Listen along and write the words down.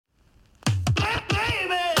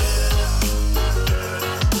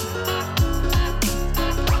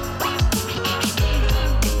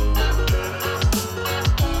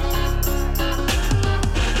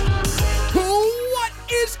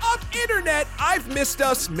I've missed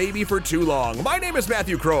us maybe for too long. My name is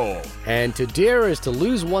Matthew Kroll. And to dare is to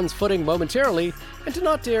lose one's footing momentarily, and to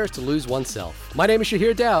not dare is to lose oneself. My name is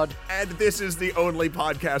Shahir Dowd. And this is the only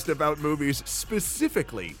podcast about movies,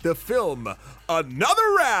 specifically the film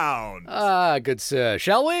Another Round. Good sir.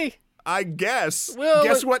 Shall we? I guess. Well,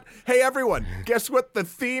 guess what? Hey, everyone, guess what the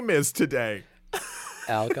theme is today?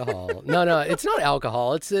 Alcohol. No, it's not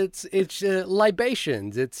alcohol. It's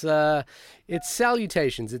libations. It's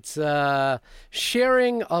salutations. It's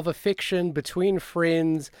sharing of affection between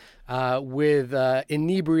friends with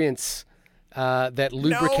inebriants that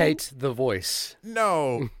lubricate the voice.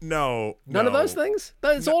 No. None of those things?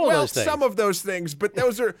 It's all of those things. Well, some of those things, but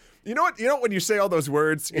those are, you know what, when you say all those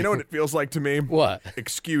words, you know what it feels like to me? What?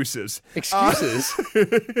 Excuses. Excuses?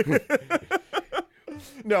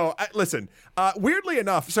 No, listen, weirdly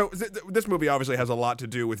enough, so this movie obviously has a lot to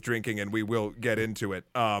do with drinking, and we will get into it.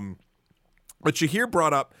 But Shahir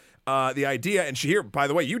brought up the idea, and Shahir, by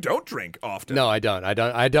the way, you don't drink often. No, I don't.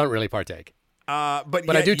 I don't really partake. But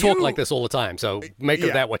I do talk like this all the time, so make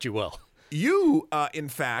of that what you will. You, in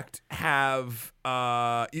fact, have,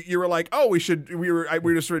 you were like, oh, we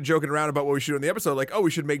were just sort of joking around about what we should do in the episode, like, oh, we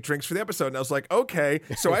should make drinks for the episode. And I was like, okay.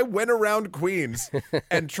 So I went around Queens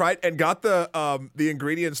and tried and got the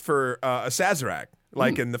ingredients for a Sazerac,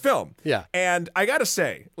 like in the film. Yeah. And I gotta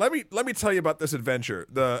say, let me tell you about this adventure.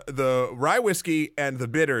 The rye whiskey and the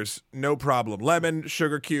bitters, no problem. Lemon,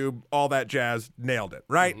 sugar cube, all that jazz, nailed it,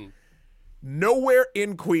 right? Mm-hmm. Nowhere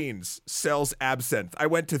in Queens sells absinthe. I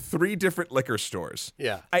went to 3 different liquor stores.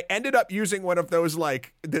 Yeah. I ended up using one of those,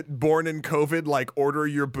 like, that born in COVID, like, order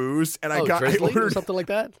your booze. And I Drizzly or something like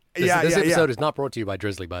that? This episode is not brought to you by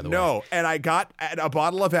Drizzly, by the way. No, and I got a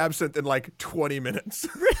bottle of absinthe in, like, 20 minutes.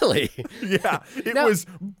 Really? Yeah. It was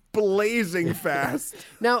blazing fast.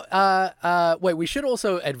 Now, wait, we should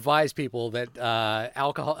also advise people that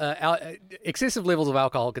excessive levels of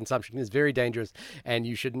alcohol consumption is very dangerous, and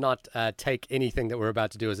you should not take anything that we're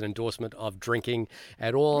about to do as an endorsement of drinking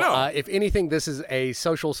at all. No. If anything, this is a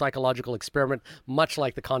social psychological experiment, much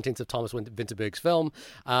like the contents of Thomas Vinterberg's film.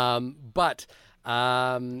 But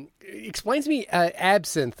explain to me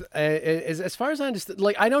absinthe. As far as I understand,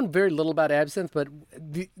 like, I know very little about absinthe, but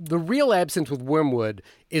the real absinthe with wormwood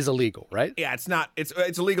is illegal, right? Yeah, it's not. It's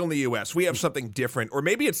illegal in the U.S. We have something different, or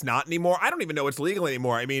maybe it's not anymore. I don't even know it's legal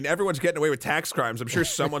anymore. I mean, everyone's getting away with tax crimes. I'm sure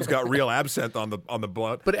someone's got real absinthe on the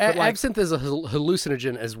blood. But absinthe is a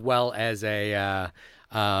hallucinogen as well as a.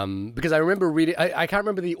 Because I remember reading, I can't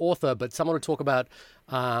remember the author, but someone would talk about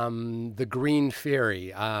the Green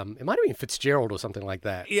Fairy. It might have been Fitzgerald or something like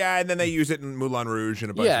that. Yeah, and then they use it in Moulin Rouge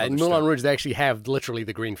and a bunch of other in Moulin Rouge they actually have literally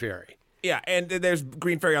the Green Fairy. Yeah, and there's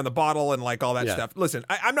Green Fairy on the bottle and like all that stuff. Listen,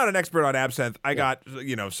 I'm not an expert on absinthe. I got,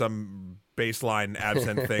 some baseline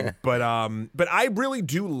absinthe thing, but I really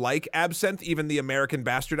do like absinthe, even the American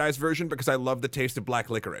bastardized version, because I love the taste of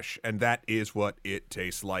black licorice, and that is what it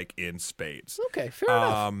tastes like in spades. Okay, fair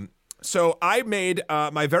enough. So I made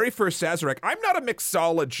my very first Sazerac. I'm not a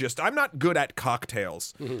mixologist. I'm not good at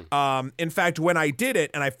cocktails. Mm-hmm. In fact, when I did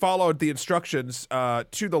it and I followed the instructions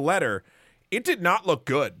to the letter, it did not look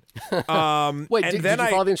good. Wait, did you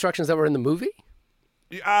follow the instructions that were in the movie?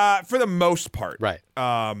 For the most part. Right.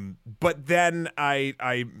 But then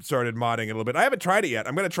I started modding it a little bit. I haven't tried it yet.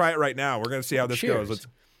 I'm going to try it right now. We're going to see how this goes.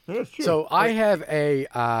 So I have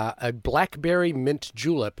a blackberry mint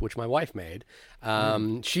julep, which my wife made.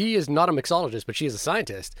 She is not a mixologist, but she is a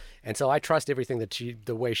scientist, and so I trust everything that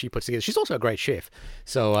the way she puts together. She's also a great chef.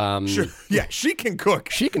 So sure, yeah, she can cook.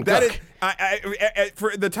 She can cook.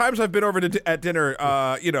 For the times I've been over at dinner,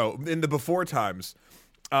 in the before times,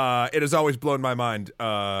 it has always blown my mind.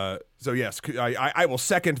 So yes, I will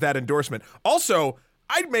second that endorsement. Also,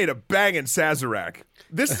 I made a banging Sazerac.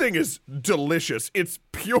 This thing is delicious. It's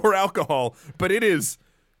pure alcohol, but it's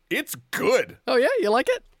good. Oh yeah, you like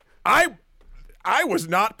it? I was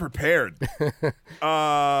not prepared.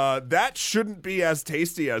 That shouldn't be as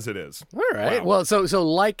tasty as it is. All right. Wow. Well, so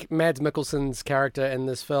like Mads Mikkelsen's character in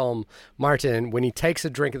this film, Martin, when he takes a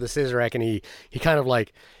drink of the Sazerac and he kind of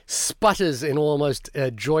like sputters in almost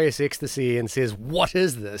joyous ecstasy and says, "What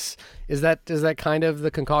is this?" Is that kind of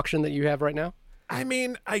the concoction that you have right now? I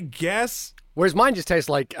mean, I guess. Whereas mine just tastes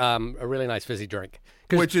like a really nice fizzy drink.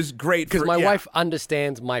 Which is great because my wife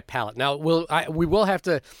understands my palate. Now, trust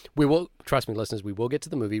me, listeners, we will get to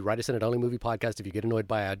the movie. Write us in at Only Movie Podcast if you get annoyed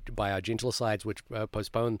by our gentle asides, which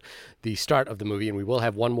postpone the start of the movie, and we will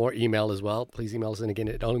have one more email as well. Please email us in again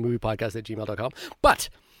at onlymoviepodcast@gmail.com. But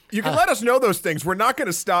you can let us know those things. We're not going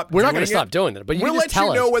to stop. We're not going to stop doing it. But we'll let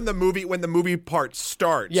you know when the movie part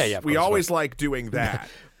starts. Yeah. We always like doing that.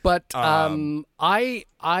 But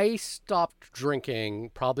I stopped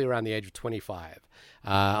drinking probably around the age of 25.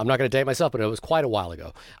 I'm not going to date myself, but it was quite a while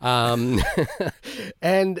ago. And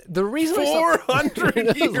the reason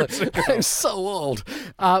 400 years ago. I'm so old.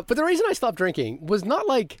 But the reason I stopped drinking was not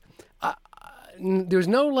like there's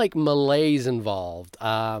no like malaise involved.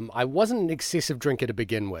 I wasn't an excessive drinker to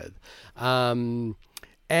begin with. And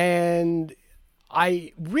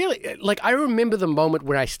I really, I remember the moment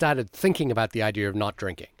where I started thinking about the idea of not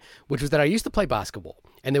drinking, which was that I used to play basketball.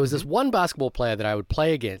 And there was this one basketball player that I would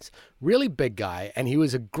play against, really big guy, and he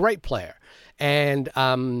was a great player. And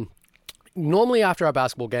normally after our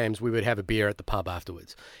basketball games, we would have a beer at the pub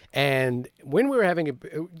afterwards. And when we were having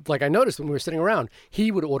I noticed when we were sitting around,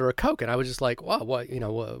 he would order a Coke, and I was just like, wow, what,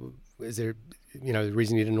 is there, the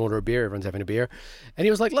reason you didn't order a beer? Everyone's having a beer. And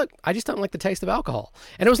he was like, look, I just don't like the taste of alcohol.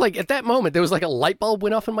 And it was like, at that moment, there was like a light bulb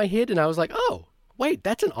went off in my head, and I was like, oh, wait,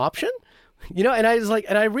 that's an option? And I was like,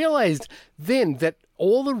 and I realized then that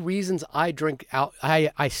all the reasons I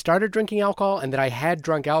started drinking alcohol and that I had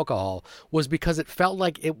drunk alcohol was because it felt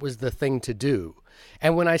like it was the thing to do.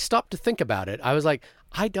 And when I stopped to think about it, I was like,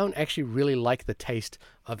 I don't actually really like the taste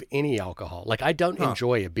of any alcohol. Like, I don't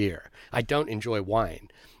enjoy a beer. I don't enjoy wine.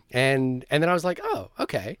 And then I was like, oh,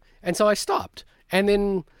 okay. And so I stopped. And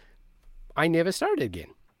then I never started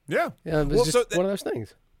again. Yeah. It was just one of those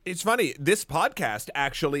things. It's funny, this podcast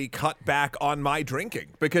actually cut back on my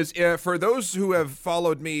drinking because for those who have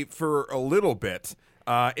followed me for a little bit,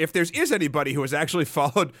 if there is anybody who has actually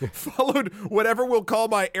followed whatever we'll call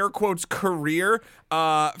my air quotes career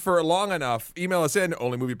for long enough, email us in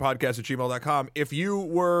onlymoviepodcast@gmail.com. If you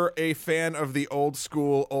were a fan of the old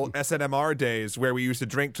SNMR days where we used to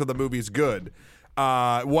drink till the movie's good,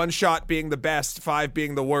 one shot being the best, 5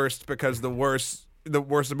 being the worst, because the worse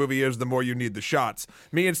the movie is, the more you need the shots.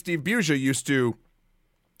 Me and Steve Buja used to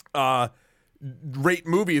rate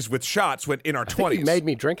movies with shots when in our 20s. I think you made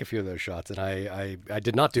me drink a few of those shots, and I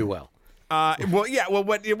did not do well. When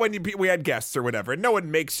we had guests or whatever, and no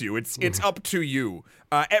one makes you. It's up to you.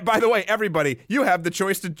 And by the way, everybody, you have the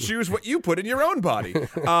choice to choose what you put in your own body.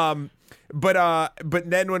 But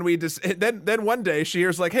then when we then one day she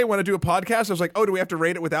hears like, hey, want to do a podcast? I was like, oh, do we have to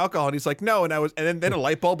rate it with alcohol? And he's like, no. And then a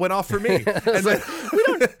light bulb went off for me. And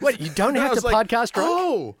like, you don't have to podcast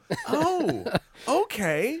drunk? Oh,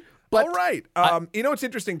 okay. But all right. What's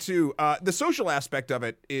interesting too? The social aspect of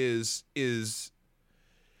it is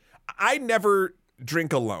I never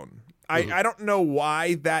drink alone. I don't know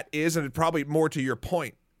why that is, and it's probably more to your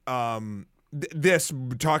point. This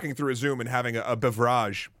talking through a Zoom and having a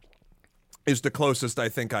beverage is the closest I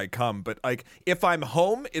think I come. But like if I'm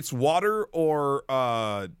home, it's water or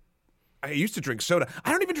I used to drink soda.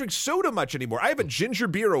 I don't even drink soda much anymore. I have a ginger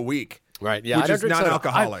beer a week. Right. Yeah. Which is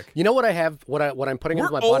non-alcoholic. You know what I have? What I'm putting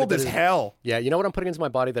into my body. We're old as hell. Yeah. You know what I'm putting into my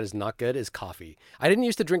body that is not good is coffee. I didn't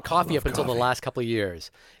used to drink coffee up until the last couple of years,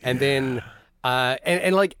 and then.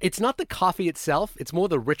 And like, it's not the coffee itself. It's more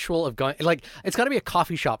the ritual of going, like, it's got to be a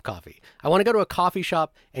coffee shop coffee. I want to go to a coffee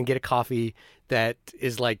shop and get a coffee that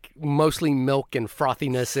is like mostly milk and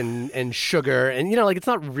frothiness and sugar. And, it's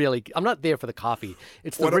not really, I'm not there for the coffee.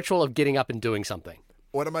 It's the ritual of getting up and doing something.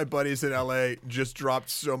 One of my buddies in LA just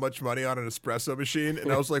dropped so much money on an espresso machine.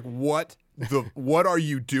 And I was like, what are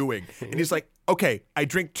you doing? And he's like, okay, I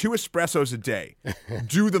drink 2 espressos a day.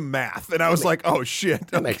 Do the math. And I was like, oh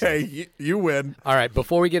shit. Okay, you win. All right.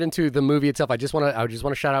 Before we get into the movie itself, I just want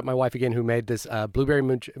to shout out my wife again, who made this blueberry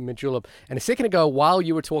mint julep. And a second ago, while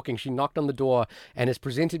you were talking, she knocked on the door and has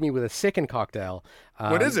presented me with a second cocktail.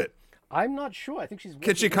 What is it? I'm not sure. I think she's.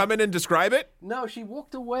 Can she come in and describe it? No, she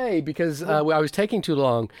walked away because I was taking too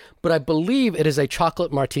long. But I believe it is a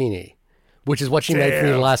chocolate martini, which is what she made for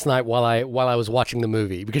me last night while I was watching the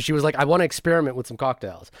movie, because she was like, I want to experiment with some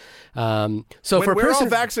cocktails. So when for a we're person all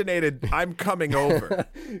vaccinated, I'm coming over.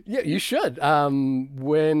 Yeah, you should.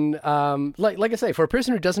 Like I say, for a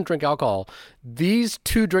person who doesn't drink alcohol, these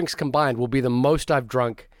 2 drinks combined will be the most I've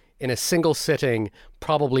drunk in a single sitting,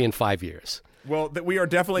 probably in 5 years. Well, we are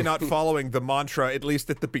definitely not following the mantra, at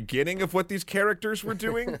least at the beginning of what these characters were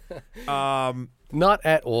doing. Not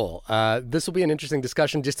at all. This will be an interesting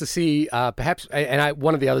discussion just to see, perhaps,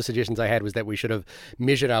 one of the other suggestions I had was that we should have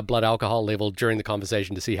measured our blood alcohol level during the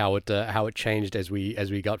conversation to see how it changed as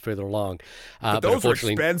we got further along. But those were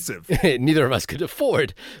expensive. Neither of us could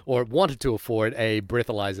afford or wanted to afford a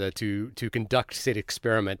breathalyzer to conduct said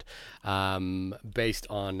experiment based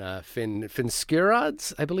on Finn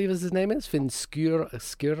Skurads, I believe his name is. Finn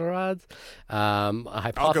Skurads. A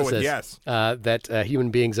hypothesis I'll go with yes. That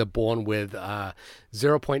human beings are born with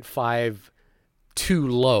 0.5 too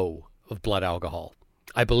low of blood alcohol.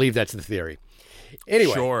 I believe that's the theory.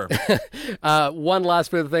 Anyway, Sure. one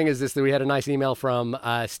last bit of the thing is this, that we had a nice email from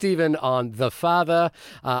Stephen on The Father.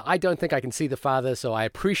 I don't think I can see The Father, so I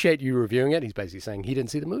appreciate you reviewing it. He's basically saying he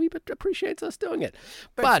didn't see the movie, but appreciates us doing it.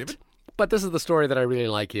 Thanks, But this is the story that I really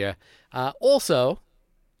like here. Also,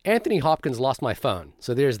 Anthony Hopkins lost my phone,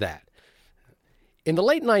 so there's that. In the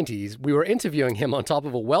late 90s, we were interviewing him on top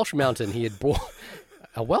of a Welsh mountain he had bought.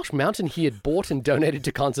 A Welsh mountain he had bought and donated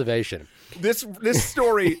to conservation. This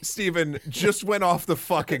story, Stephen, just went off the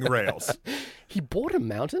fucking rails. He bought a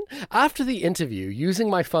mountain? After the interview, using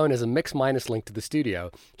my phone as a mix-minus link to the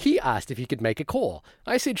studio, he asked if he could make a call.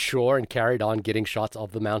 I said sure and carried on getting shots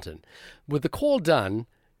of the mountain. With the call done,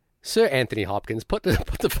 Sir Anthony Hopkins put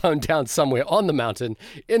the phone down somewhere on the mountain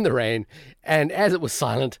in the rain, and as it was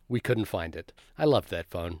silent, we couldn't find it. I loved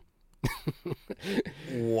that phone.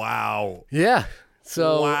 Wow. Yeah.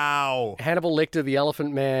 So Wow. Hannibal Lecter, the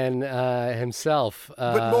Elephant Man himself.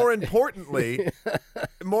 But more importantly,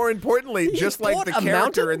 just like bought the a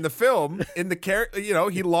character mountain? in the film, in the character,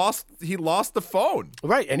 he lost the phone.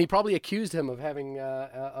 Right, and he probably accused him of having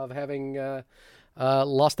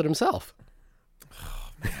lost it himself.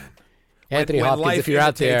 Anthony Hopkins, life if you're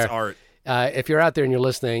out imitates there, art. if you're out there and you're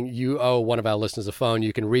listening, you owe one of our listeners a phone.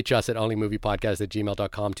 You can reach us at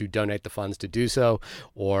onlymoviepodcast@gmail.com to donate the funds to do so,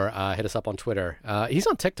 or hit us up on Twitter. He's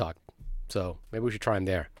on TikTok, so maybe we should try him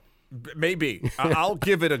there. Maybe. I'll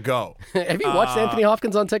give it a go. Have you watched Anthony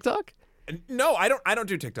Hopkins on TikTok? No, I don't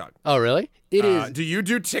do TikTok. Oh, really? It is. Do you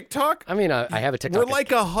do TikTok? I mean, I have a TikTok. We're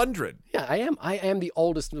like 100. Yeah, I am. I am the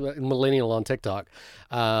oldest millennial on TikTok.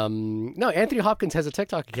 No, Anthony Hopkins has a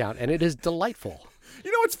TikTok account, and it is delightful.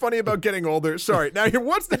 You know what's funny about getting older? Sorry. Now,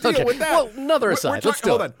 what's the deal Okay, with that? well, another aside. Let's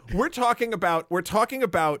do hold it. on. We're talking about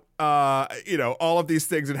all of these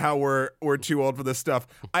things and how we're too old for this stuff.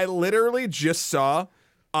 I literally just saw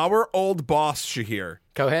our old boss Shahir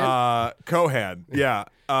Kohan, yeah,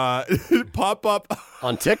 pop up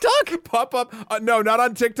On TikTok? pop up. No, not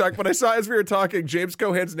on TikTok, but I saw as we were talking, James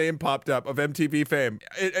Cohan's name popped up of MTV fame.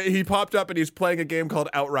 He popped up and he's playing a game called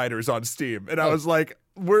Outriders on Steam, and I was like,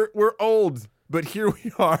 we're old. But here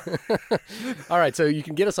we are. All right, so you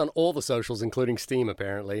can get us on all the socials, including Steam,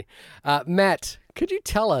 apparently. Matt, could you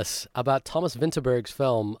tell us about Thomas Vinterberg's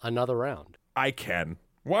film, Another Round? I can.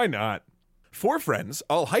 Why not? 4 friends,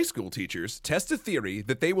 all high school teachers, test a theory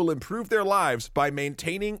that they will improve their lives by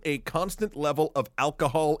maintaining a constant level of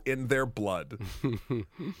alcohol in their blood.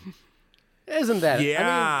 Isn't that? Yeah.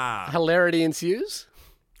 I mean, hilarity ensues?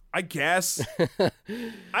 I guess.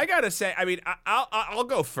 I gotta say, I mean, I'll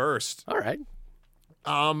go first. All right.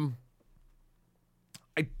 I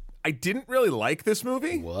didn't really like this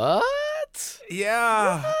movie. What?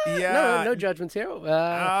 Yeah, yeah. No judgments here.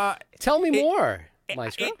 Tell me more,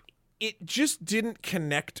 Maestro. It just didn't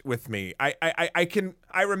connect with me.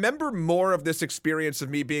 I remember more of this experience of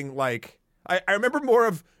me being like, I remember more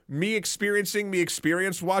of me experiencing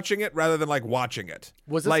watching it rather than like watching it.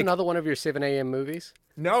 Was this another one of your 7 a.m. movies?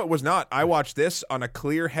 No, it was not. I watched this on a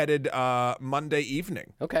clear-headed Monday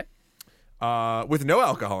evening. Okay. With no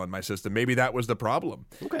alcohol in my system. Maybe that was the problem.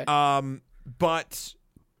 Okay. But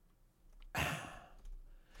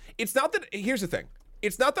it's not that, here's the thing.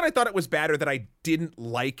 It's not that I thought it was bad or that I didn't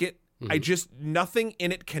like it. I just, nothing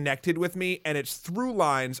in it connected with me, and its through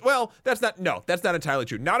lines, well, that's not entirely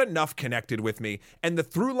true. Not enough connected with me. And the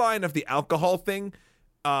through line of the alcohol thing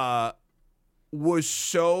was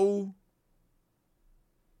so,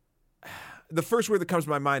 the first word that comes to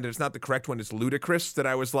my mind, and it's not the correct one, is ludicrous, that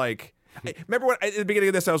I was like, remember when at the beginning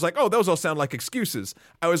of this, I was like, oh, those all sound like excuses.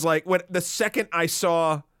 I was like, when the second I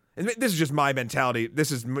saw, and this is just my mentality, this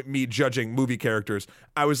is me judging movie characters,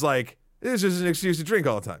 I was like, this is an excuse to drink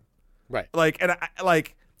all the time. Right.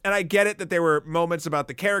 And I get it that there were moments about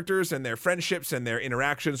the characters and their friendships and their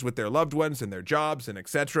interactions with their loved ones and their jobs and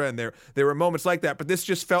etc. And there were moments like that, but this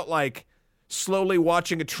just felt like slowly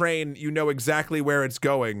watching a train. You know exactly where it's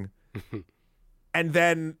going, and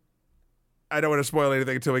then I don't want to spoil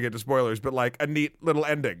anything until we get to spoilers, but like a neat little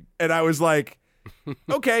ending. And I was like,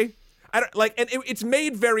 okay, I don't like, and it's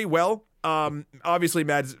made very well. Obviously,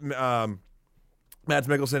 Mads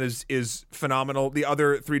Mikkelsen is phenomenal. The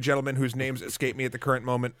other 3 gentlemen whose names escape me at the current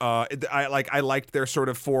moment, I liked their sort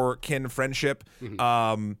of 4-kin friendship.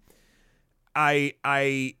 I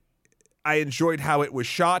enjoyed how it was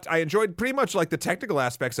shot. I enjoyed pretty much like the technical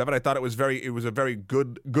aspects of it. I thought it was a very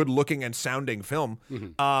good looking and sounding film.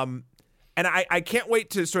 And I can't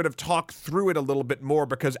wait to sort of talk through it a little bit more,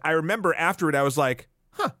 because I remember after it I was like,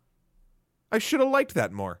 I should have liked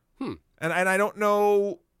that more. And I don't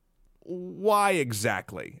know why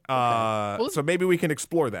exactly. Well, so maybe we can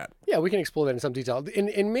explore that. Yeah, we can explore that in some detail.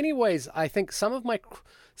 In many ways, I think some of my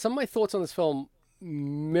thoughts on this film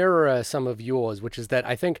mirror some of yours, which is that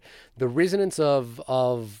I think the resonance of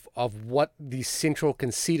what the central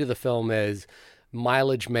conceit of the film is,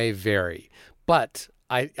 mileage may vary, but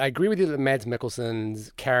I agree with you that Mads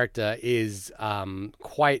Mikkelsen's character is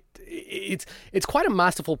quite it's quite a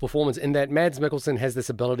masterful performance in that Mads Mikkelsen has this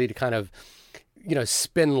ability to kind of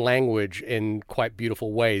spin language in quite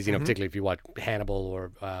beautiful ways. Particularly if you watch Hannibal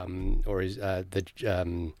or his,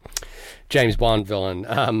 the James Bond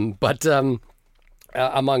villain, but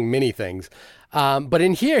among many things. But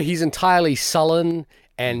in here, he's entirely sullen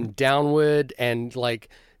and downward and like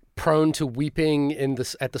prone to weeping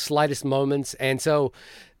at the slightest moments. And so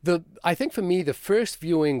I think for me, the first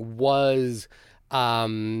viewing was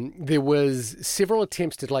there was several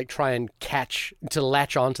attempts to like try and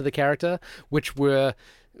latch onto the character, which were,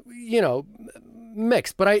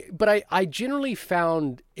 mixed. But I generally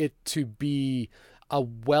found it to be a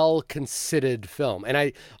well-considered film. And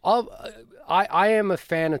I am a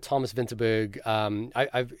fan of Thomas Vinterberg.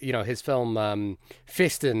 His film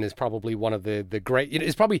Festen is probably one of the great.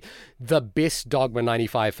 It's probably the best Dogma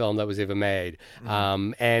 95 film that was ever made.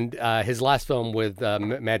 And his last film with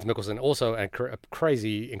Mads Mikkelsen, also a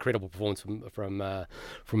crazy, incredible performance from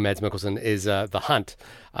Mads Mikkelsen, is The Hunt,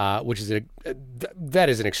 which is that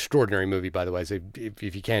is an extraordinary movie, by the way. So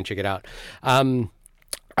if you can check it out.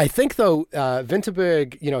 I think, though,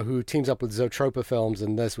 Vinterberg, who teams up with Zoetrope Films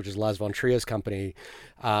in this, which is Lars von Trier's company,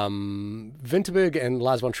 Vinterberg and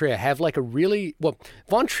Lars von Trier have like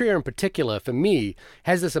von Trier in particular, for me,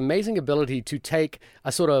 has this amazing ability to take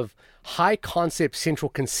a sort of high concept central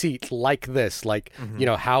conceit like this, like,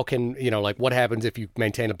 how can, like what happens if you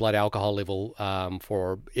maintain a blood alcohol level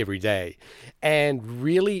for every day, and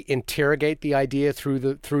really interrogate the idea through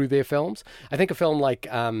their films. I think a film like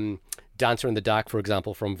Dancer in the Dark, for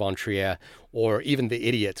example, from Von Trier, or even The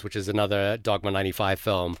Idiots, which is another Dogma 95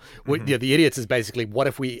 film. The Idiots is basically what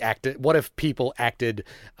if people acted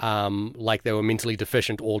like they were mentally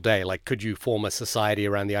deficient all day? Like, could you form a society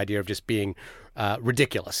around the idea of just being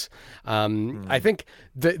ridiculous? I think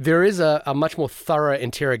there is a much more thorough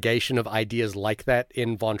interrogation of ideas like that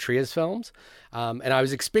in Von Trier's films. And I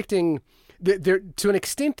was expecting, to an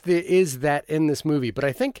extent, there is that in this movie, but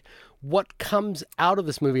I think what comes out of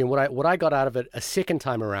this movie and what I got out of it a second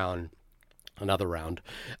time around, another round,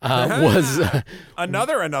 was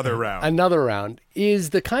another round is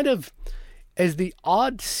the kind of the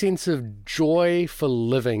odd sense of joy for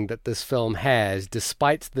living that this film has,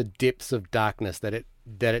 despite the depths of darkness that it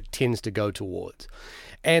tends to go towards,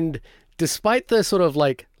 and despite the sort of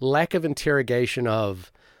like lack of interrogation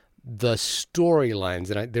of the storylines.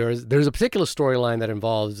 And there's a particular storyline that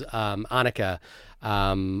involves Annika,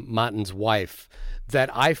 Martin's wife,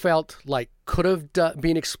 that I felt like could have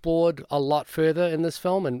been explored a lot further in this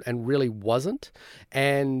film and really wasn't.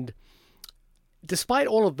 And despite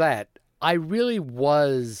all of that, I really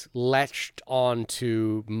was latched on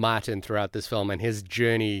to Martin throughout this film and his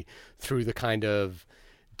journey through the kind of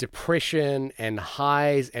depression and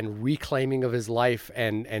highs and reclaiming of his life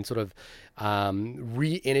and sort of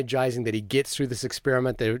re-energizing that he gets through this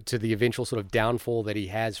experiment to the eventual sort of downfall that he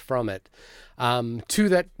has from it, to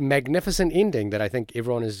that magnificent ending that I think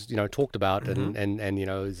everyone has talked about and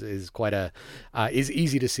is quite is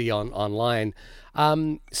easy to see online.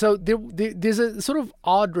 So there's a sort of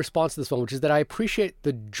odd response to this film, which is that I appreciate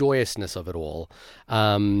the joyousness of it all,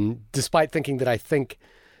 despite feeling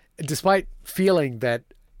that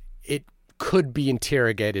it could be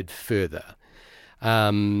interrogated further.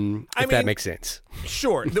 That makes sense.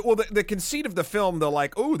 Sure. The conceit of the film, they're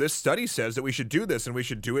like, oh, this study says that we should do this and we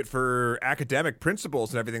should do it for academic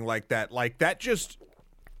principles and everything like that. Like, that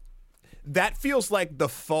feels like the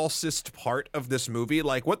falsest part of this movie.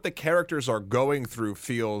 Like, what the characters are going through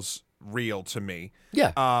feels real to me.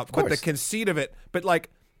 Yeah, of course. But the conceit of it, but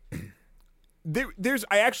like,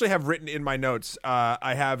 I actually have written in my notes,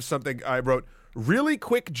 I have something I wrote, really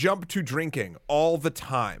quick jump to drinking all the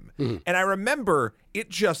time. And I remember it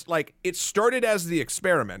just like, it started as the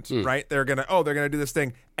experiment, right? They're gonna do this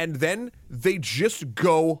thing. And then they just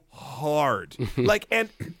go hard. Like, and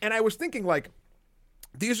I was thinking like,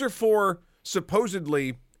 these are for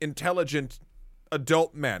supposedly intelligent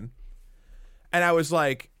adult men. And I was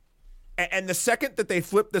like, and the second that they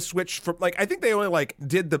flipped the switch from, like, I think they only like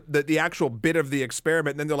did the actual bit of the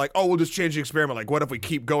experiment, and then they're like, oh, we'll just change the experiment. Like, what if we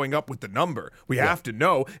keep going up with the number? We have to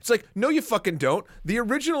know. It's like, no, you fucking don't. The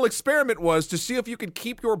original experiment was to see if you could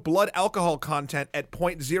keep your blood alcohol content at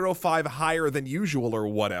 0.05 higher than usual or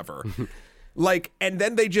whatever. Like, and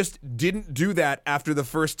then they just didn't do that after the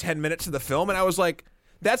first 10 minutes of the film, and I was like,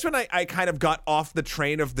 that's when I kind of got off the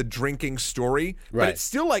train of the drinking story. But Right. it's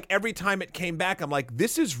still like every time it came back, I'm like,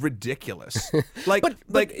 this is ridiculous. Like,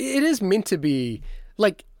 But it is meant to be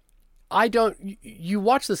like. You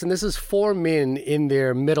watch this, and this is four men in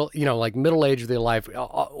their middle age of their life,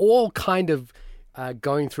 all kind of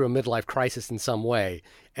going through a midlife crisis in some way.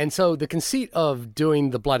 And so the conceit of doing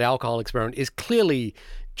the blood alcohol experiment is clearly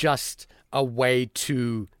just a way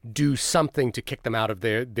to do something to kick them out of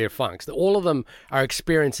their funks. All of them are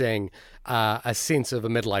experiencing a sense of a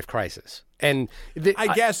midlife crisis. And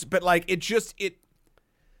I guess, but like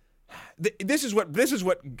this is what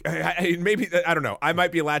maybe I don't know. I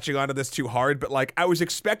might be latching onto this too hard, but like I was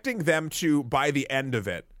expecting them to, by the end of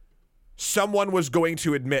it, someone was going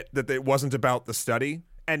to admit that it wasn't about the study,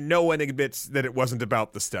 and no one admits that it wasn't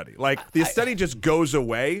about the study. Like the study just goes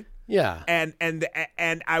away. Yeah. And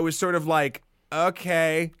I was sort of like,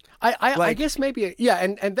 okay. I guess maybe, yeah,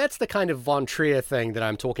 and that's the kind of Von Trier thing that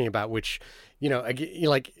I'm talking about, which,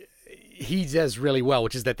 like he does really well,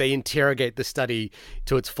 which is that they interrogate the study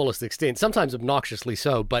to its fullest extent, sometimes obnoxiously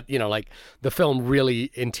so, but, like the film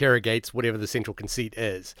really interrogates whatever the central conceit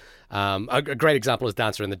is. A great example is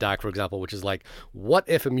Dancer in the Dark, for example, which is like, what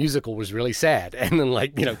if a musical was really sad? And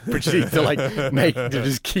then proceed to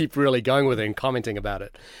just keep really going with it and commenting about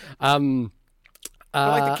it.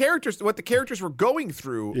 But like what the characters were going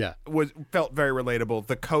through, Yeah. felt very relatable.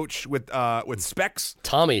 The coach with Specs,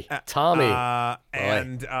 Tommy, and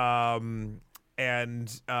the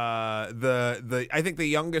I think the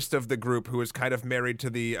youngest of the group, who was kind of married to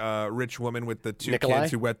the rich woman with the two Nikolai?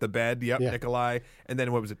 kids who wet the bed. Yep, Yeah. Nikolai, and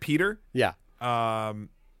then what was it, Peter? yeah.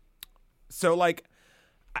 So like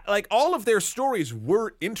all of their stories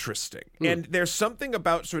were interesting, and there's something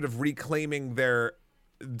about sort of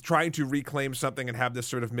trying to reclaim something and have this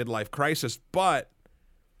sort of midlife crisis, but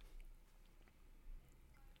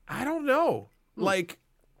I don't know. Like,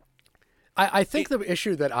 I think the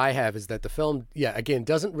issue that I have is that the film, again,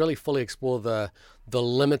 doesn't really fully explore the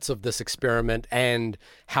limits of this experiment and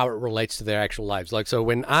how it relates to their actual lives. Like, so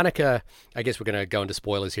when Annika, I guess we're going to go into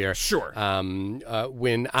spoilers here. Sure.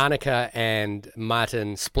 When Annika and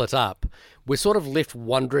Martin split up, we're sort of left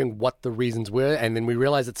wondering what the reasons were, and then we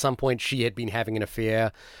realize at some point she had been having an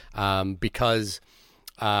affair because,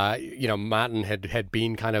 Martin had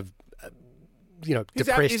been kind of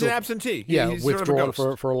depressed. He's an absentee. Yeah, He's sort of a withdrawn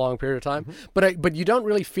ghost. for a long period of time. But you don't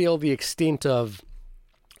really feel the extent of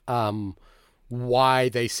why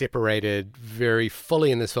they separated very fully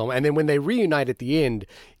in this film. And then when they reunite at the end,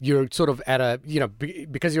 you're sort of at a,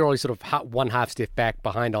 because you're always sort of one half step back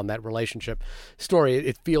behind on that relationship story,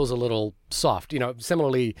 it feels a little soft.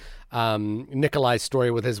 Similarly, Nikolai's story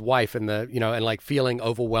with his wife and and like feeling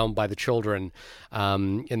overwhelmed by the children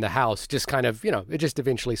in the house, just kind of, it just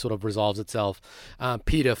eventually sort of resolves itself.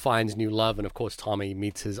 Peter finds new love, and of course Tommy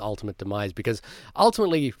meets his ultimate demise, because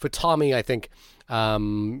ultimately for Tommy, I think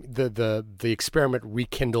the experiment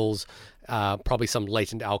rekindles probably some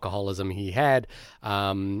latent alcoholism he had,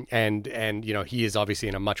 and he is obviously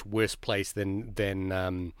in a much worse place than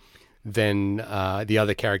the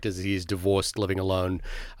other characters. He's divorced, living alone,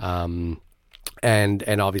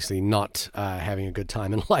 and obviously not having a good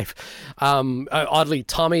time in life. Oddly,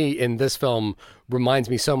 Tommy in this film reminds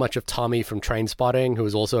me so much of Tommy from Trainspotting, who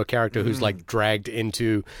is also a character who's like dragged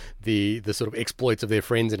into the sort of exploits of their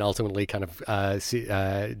friends and ultimately kind of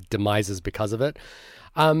demises because of it.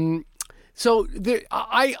 So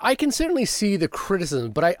I can certainly see the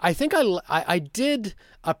criticism, but I think I did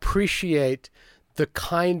appreciate the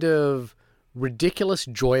kind of ridiculous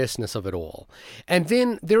joyousness of it all. And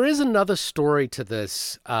then there is another story to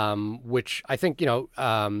this, which I think,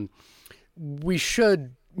 we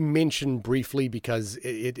should mention briefly, because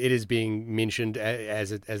it is being mentioned as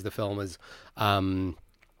the film is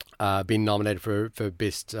been nominated for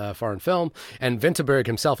Best Foreign Film, and Vinterberg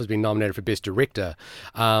himself has been nominated for Best Director,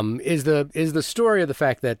 is the story of the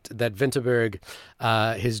fact that Vinterberg,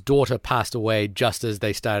 his daughter passed away just as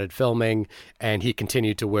they started filming, and he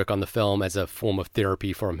continued to work on the film as a form of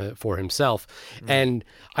therapy for himself. And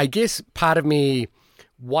I guess part of me,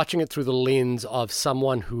 watching it through the lens of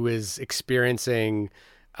someone who is experiencing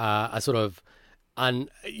a sort of kind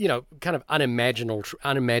of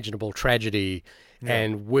unimaginable tragedy,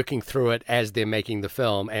 and working through it as they're making the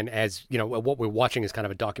film, and as what we're watching is kind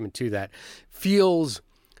of a document to that, feels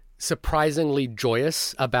surprisingly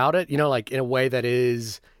joyous about it, like in a way that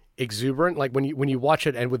is exuberant. Like when you watch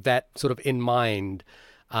it and with that sort of in mind,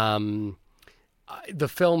 the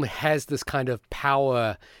film has this kind of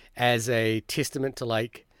power as a testament to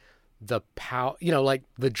like the power, like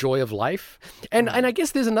the joy of life. And I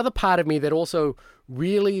guess there's another part of me that also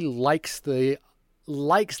really likes that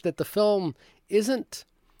the film isn't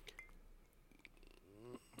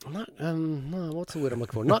not no, what's the word I'm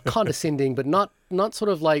looking for? Not condescending, but not sort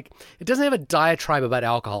of like, it doesn't have a diatribe about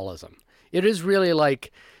alcoholism. It is really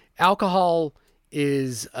like alcohol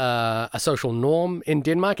is a social norm in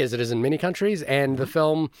Denmark, as it is in many countries, and the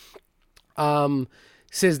film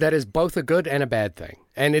says that is both a good and a bad thing.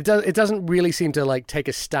 And it doesn't really seem to like take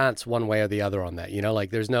a stance one way or the other on that. You know, like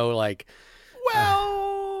there's no like. Well,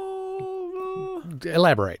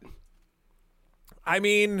 elaborate. I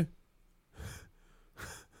mean,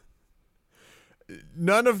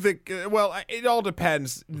 none of the. Well, it all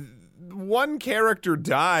depends. One character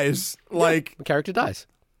dies. Like The character dies.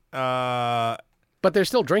 But they're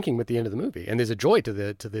still drinking at the end of the movie, and there's a joy to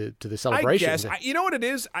the celebration. I guess. You know what it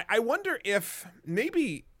is? I wonder if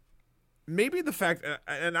maybe the fact,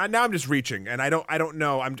 and now I'm just reaching, and I don't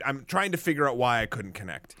know. I'm trying to figure out why I couldn't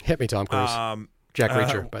connect. Hit me, Tom Cruise. Jack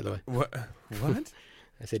Reacher, by the way. What?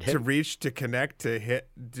 I said To reach, to connect, to hit.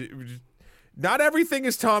 Not everything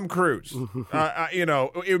is Tom Cruise. You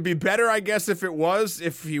know, it would be better, I guess, if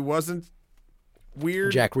he wasn't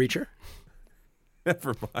weird. Jack Reacher.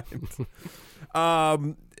 Never mind.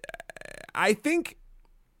 I think.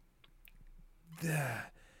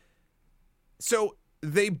 So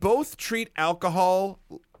they both treat alcohol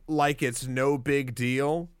like it's no big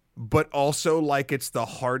deal, but also like it's the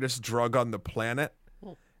hardest drug on the planet.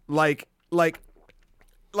 Like the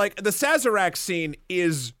Sazerac scene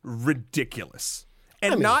is ridiculous.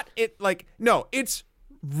 And it's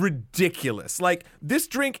ridiculous. Like, this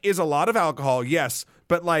drink is a lot of alcohol, yes,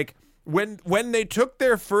 but like when they took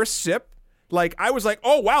their first sip, like, I was like,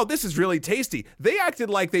 oh, wow, this is really tasty. They acted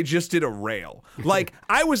like they just did a rail. Like,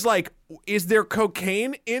 I was like, is there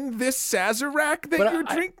cocaine in this Sazerac that you're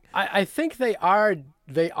drinking? I think they are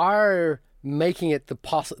making it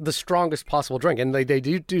the strongest possible drink. And they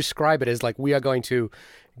do describe it as like, we are going to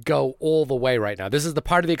go all the way right now. This is the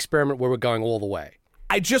part of the experiment where we're going all the way.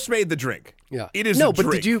 I just made the drink. Yeah. It is no, a but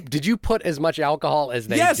drink. did you put as much alcohol as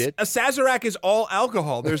they did? Yes, a Sazerac is all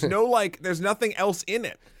alcohol. There's there's nothing else in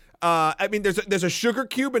it. I mean, there's a sugar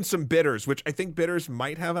cube and some bitters, which I think bitters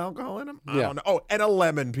might have alcohol in them. I don't know. Oh, and a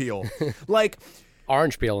lemon peel. Like,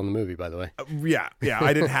 orange peel in the movie, by the way. Yeah,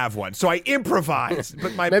 I didn't have one, so I improvised.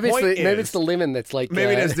 But my maybe point maybe it's the lemon that's like.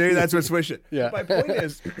 Maybe that's what's swishing. Yeah. But my point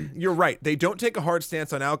is, you're right. They don't take a hard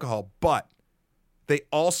stance on alcohol, but they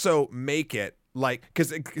also make it like,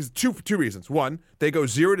 because two reasons. One, they go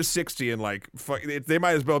 0 to 60 and like they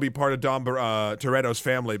might as well be part of Dom Toretto's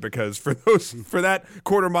family, because for that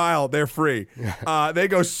quarter mile they're free. They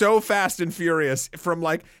go so fast and furious from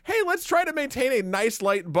like, hey, let's try to maintain a nice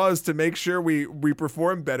light buzz to make sure we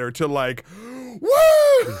perform better, to like,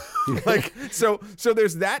 woo! Like, so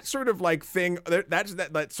there's that sort of like thing. That's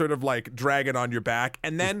that sort of like dragging on your back,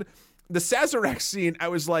 and then the Sazerac scene. I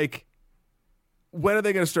was like, when are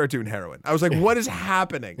they going to start doing heroin? I was like, what is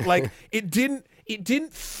happening? Like, it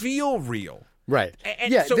didn't feel real. Right.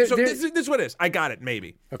 And so this is what it is. I got it,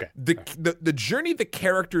 maybe. Okay. The journey the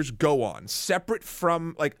characters go on, separate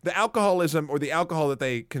from like the alcoholism or the alcohol that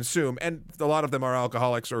they consume, and a lot of them are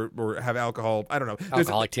alcoholics or have alcohol, I don't know.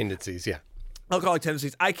 Alcoholic tendencies, yeah. Alcoholic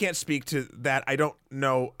tendencies. I can't speak to that. I don't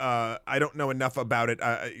know. I don't know enough about it.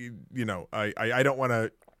 I don't want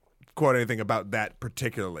to quote anything about that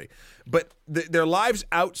particularly, but their lives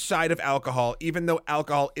outside of alcohol, even though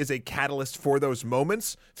alcohol is a catalyst for those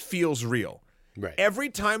moments, feels real. Right. Every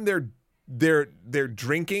time they're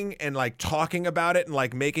drinking and like talking about it and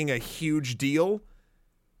like making a huge deal,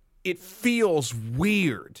 it feels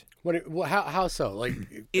weird. How so? Like,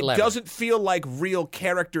 it doesn't feel like real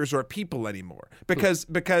characters or people anymore, because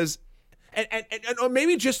and or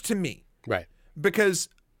maybe just to me, right? Because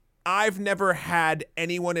I've never had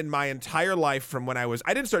anyone in my entire life from when I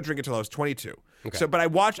didn't start drinking until I was 22. Okay. So, but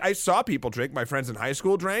I saw people drink. My friends in high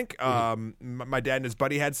school drank. My dad and his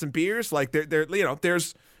buddy had some beers. Like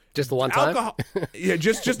there's just the one time. Alcohol. Yeah,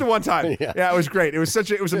 just the one time. Yeah, it was great. It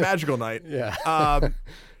was a magical night. Yeah.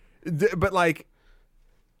 But like,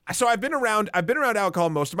 so I've been around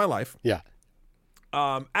alcohol most of my life. Yeah.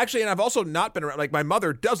 Actually, and I've also not been around, like, my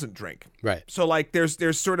mother doesn't drink. Right. So like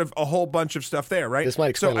there's sort of a whole bunch of stuff there, right? This might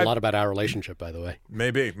explain a lot about our relationship, by the way.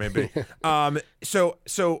 Maybe. So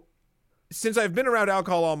since I've been around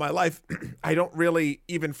alcohol all my life, I don't really,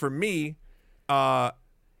 even for me,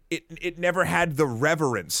 it never had the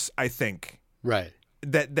reverence, I think. Right.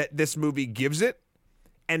 That this movie gives it.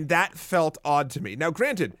 And that felt odd to me. Now,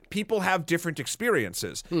 granted, people have different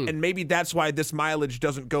experiences, and maybe that's why this mileage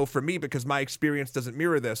doesn't go for me, because my experience doesn't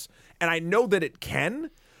mirror this. And I know that it can,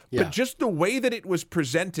 but just the way that it was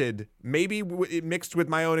presented, maybe it mixed with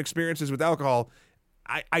my own experiences with alcohol,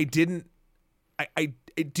 I didn't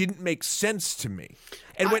it didn't make sense to me.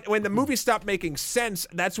 And when the movie stopped making sense,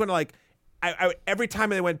 that's when like I every time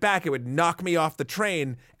they went back, it would knock me off the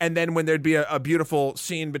train. And then when there'd be a beautiful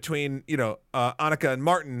scene between Annika and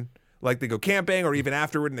Martin, like they go camping or even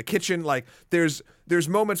afterward in the kitchen, like there's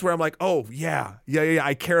moments where I'm like, oh yeah,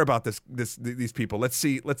 I care about these people. Let's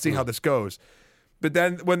see how this goes. But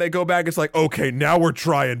then when they go back, it's like, okay, now we're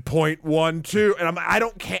trying point 1, 2, and I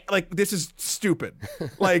don't care. Like, this is stupid.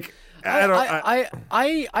 Like, I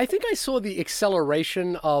think I saw the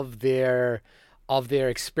acceleration of their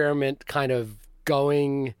experiment kind of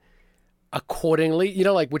going accordingly.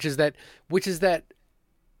 Which is that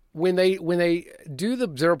when they do the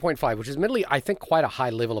 0.5, which is admittedly I think quite a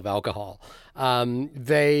high level of alcohol,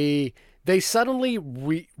 they suddenly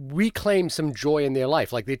reclaim some joy in their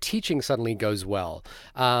life. Like their teaching suddenly goes well.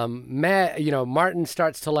 Martin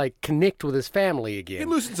starts to like connect with his family again. He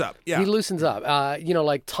loosens up. Yeah. He loosens up.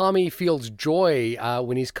 Like Tommy feels joy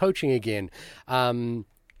when he's coaching again.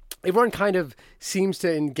 Everyone kind of seems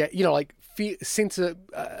to get, a sense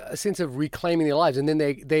of reclaiming their lives. And then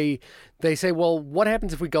they say, well, what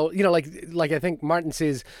happens if we go, like I think Martin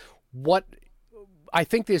says, I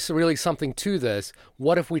think there's really something to this.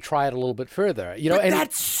 What if we try it a little bit further? But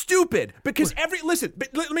that's stupid because but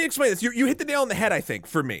let me explain this. You hit the nail on the head, I think,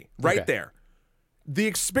 for me, right there. The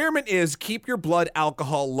experiment is keep your blood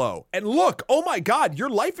alcohol low. And look, oh my God, your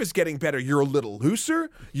life is getting better. You're a little looser.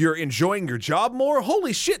 You're enjoying your job more.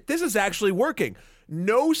 Holy shit, this is actually working.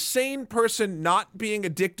 No sane person not being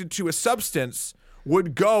addicted to a substance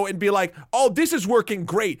would go and be like, oh, this is working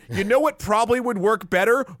great. You know what probably would work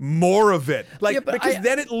better? More of it. Because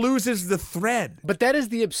then it loses the thread. But that is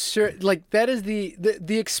the absurd, that is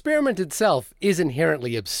the experiment itself is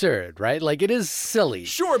inherently absurd, right? Like it is silly.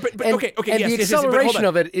 Sure, but okay, and yes, the acceleration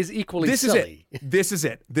of it is equally silly. This is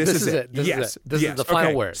it. This is it. This is the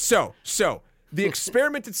final word. So the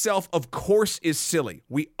experiment itself, of course, is silly.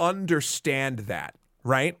 We understand that,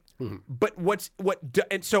 right? But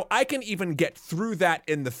and so I can even get through that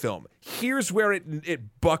in the film. Here's where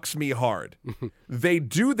it bucks me hard. They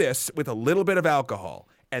do this with a little bit of alcohol,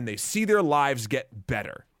 and they see their lives get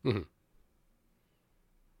better.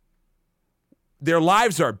 Their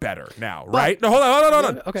lives are better now, right? No, hold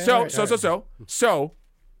on. Okay, So,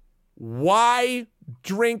 why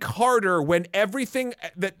drink harder when everything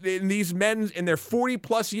that these men in their 40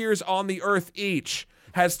 plus years on the earth each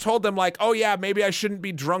has told them, like, oh yeah, maybe I shouldn't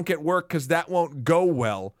be drunk at work because that won't go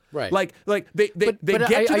well. Right. They get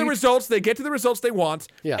to the results. They get to the results they want,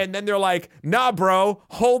 and then they're like, nah, bro,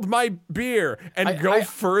 hold my beer and go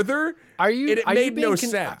further. It made no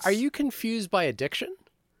sense. Are you confused by addiction?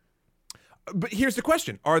 But here's the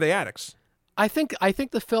question: are they addicts? I think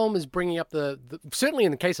the film is bringing up the certainly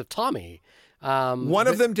in the case of Tommy. One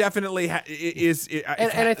of them definitely is.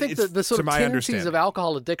 And I think the sort of tendencies of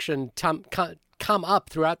alcohol addiction come up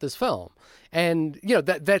throughout this film, and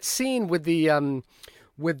that scene with the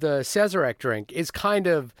Sazerac drink is kind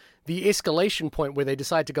of the escalation point where they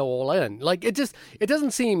decide to go all in. Like it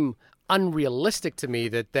doesn't seem unrealistic to me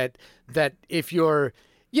that if you're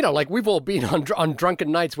like we've all been on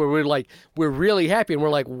drunken nights where we're really happy and we're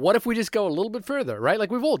like, what if we just go a little bit further, right? Like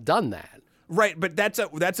we've all done that. Right, but that's a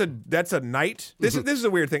night. This is a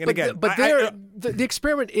weird thing, and the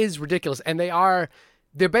experiment is ridiculous, and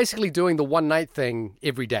they're basically doing the one night thing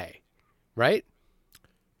every day, right?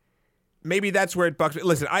 Maybe that's where it bucks me.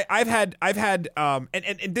 Listen, I've had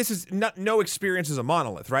and this is no experience is a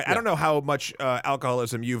monolith, right? Yeah. I don't know how much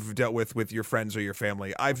alcoholism you've dealt with your friends or your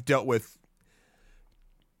family. I've dealt with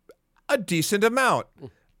a decent amount.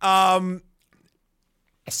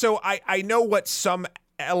 So I know what some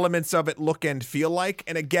elements of it look and feel like,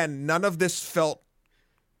 and again, none of this felt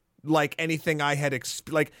like anything I had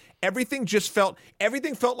everything felt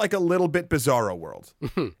like a little bit Bizarro World.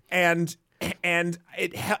 and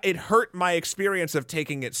it hurt my experience of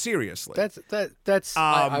taking it seriously.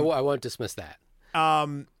 I won't dismiss that.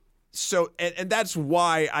 So and that's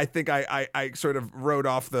why I think I sort of wrote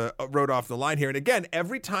off the line here. And again,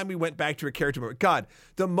 every time we went back to a character moment, God,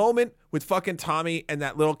 the moment with fucking Tommy and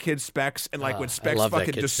that little kid Specs, and when Specs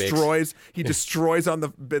fucking destroys, he destroys on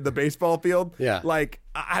the baseball field. Yeah, like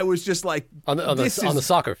I was just like on the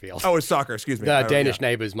soccer field. Oh, it's soccer. Excuse me. The Danish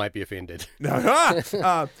neighbors might be offended.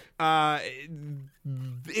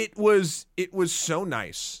 It was so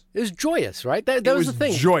nice. It was joyous, right? That was the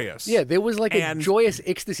thing. Joyous. Yeah, there was like a joyous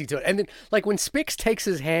ecstasy to it. And then like when Specs takes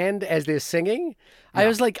his hand as they're singing, I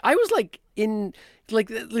was like in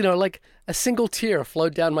a single tear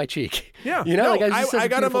flowed down my cheek. Yeah, you know, no, like I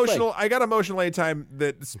got emotional. I got emotional anytime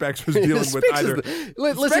that Specs was dealing with Specs either.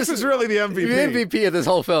 Specs is really the MVP. The MVP of this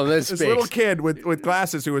whole film. This little kid with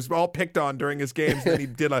glasses who was all picked on during his games. Then he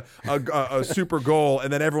did a super goal,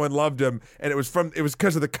 and then everyone loved him. And it was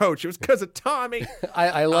because of the coach. It was because of Tommy.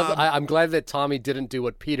 I love. I'm glad that Tommy didn't do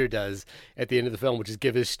what Peter does at the end of the film, which is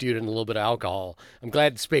give his student a little bit of alcohol. I'm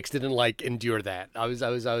glad Specs didn't endure that. I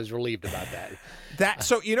was relieved about that.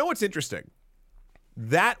 So you know what's interesting?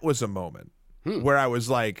 That was a moment where I was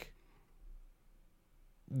like,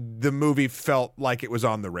 the movie felt like it was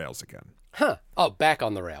on the rails again. Huh. Oh, back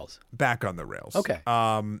on the rails. Back on the rails. Okay.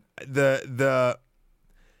 The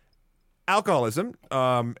alcoholism,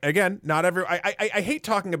 again, not every... I hate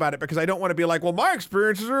talking about it because I don't want to be like, well, my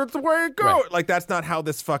experiences are the way it goes. Right. Like, that's not how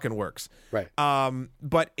this fucking works. Right.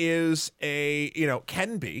 But is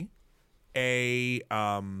can be a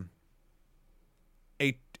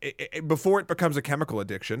before it becomes a chemical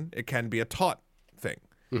addiction, it can be a taught thing.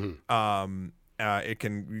 Mm-hmm. It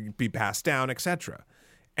can be passed down, etc.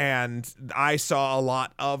 And I saw a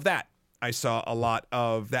lot of that. I saw a lot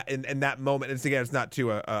of that in that moment. And again, it's not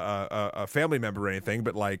to a family member or anything,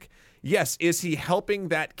 but like, yes, is he helping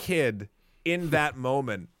that kid in that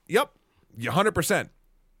moment? Yep, 100%.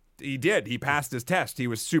 He did. He passed his test. He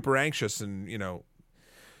was super anxious, and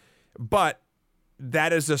but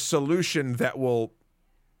that is a solution that will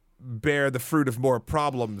bear the fruit of more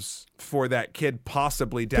problems for that kid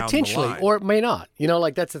possibly down potentially, the line. or it may not.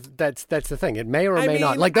 That's the thing. It may or may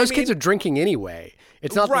not. Like those kids are drinking anyway.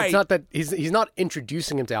 It's not. Right. It's not that he's not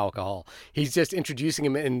introducing him to alcohol. He's just introducing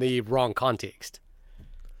him in the wrong context,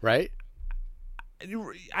 right?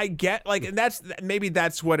 I get and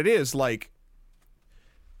that's what it is. Like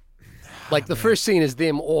the first scene is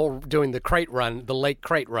them all doing the lake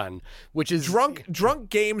crate run, which is drunk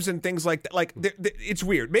games and things like that. Like it's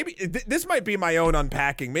weird. Maybe this might be my own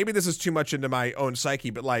unpacking. Maybe this is too much into my own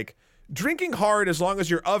psyche. But like drinking hard, as long as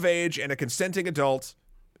you're of age and a consenting adult,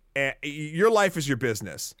 your life is your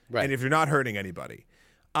business, right. And if you're not hurting anybody,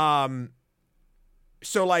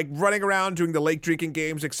 so like running around doing the lake drinking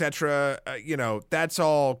games, etc. That's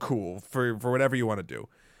all cool for whatever you want to do.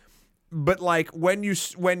 But like when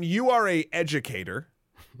you are a educator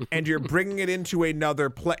and you're bringing it into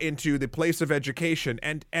into the place of education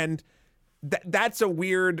and that's a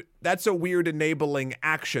weird enabling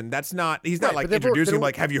action. That's not he's not like introducing him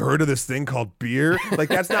like, have you heard of this thing called beer? Like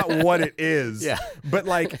that's not what it is. Yeah. But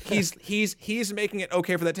like he's making it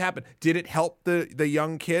okay for that to happen. Did it help the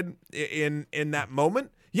young kid in that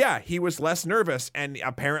moment? Yeah, he was less nervous and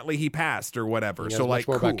apparently he passed or whatever. So like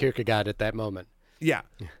more cool. about Kierkegaard at that moment. Yeah.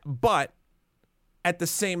 But at the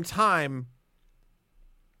same time,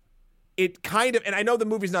 it kind of, and I know the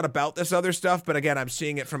movie's not about this other stuff, but again, I'm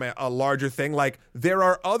seeing it from a larger thing. Like, there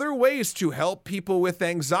are other ways to help people with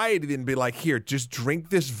anxiety than be like, here, just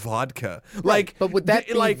drink this vodka. Right. Like, but would that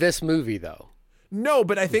be this movie though? No,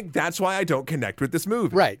 but I think that's why I don't connect with this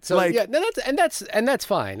movie. Right. So like, yeah, no, that's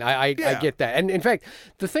fine. I get that. And in fact,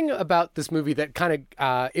 the thing about this movie that kind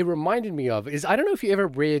of it reminded me of is I don't know if you ever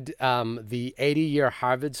read the 80-year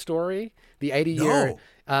Harvard story. The 80-year.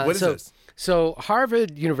 No. What is this? So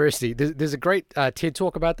Harvard University, there's a great TED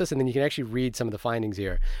talk about this, and then you can actually read some of the findings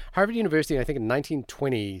here. Harvard University, I think in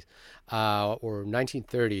 1920 or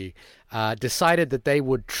 1930, decided that they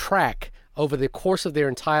would track over the course of their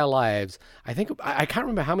entire lives. I think I can't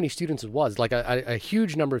remember how many students it was, like a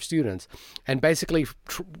huge number of students, and basically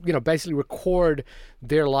record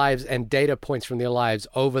their lives and data points from their lives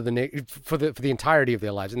over for the entirety of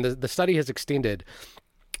their lives. And the study has extended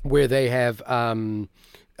where they have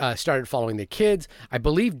started following their kids. I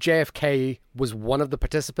believe JFK was one of the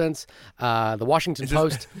participants. The Washington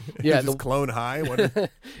Post. Is this Clone High?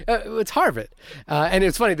 It's Harvard. And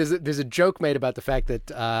it's funny, there's a joke made about the fact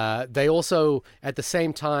that they also, at the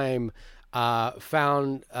same time,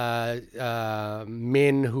 found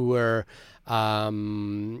men who were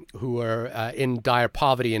in dire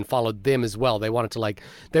poverty and followed them as well. They wanted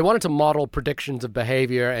to model predictions of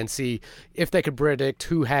behavior and see if they could predict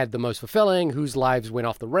who had the most fulfilling, whose lives went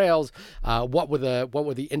off the rails. What were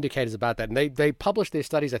the indicators about that? And they published their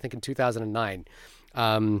studies, I think, in 2009.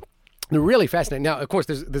 They're really fascinating. Now, of course,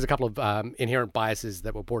 there's a couple of inherent biases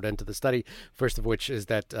that were brought into the study. First of which is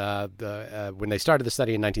that when they started the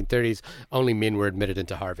study in 1930s, only men were admitted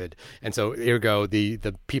into Harvard, and so ergo the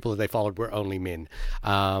people that they followed were only men.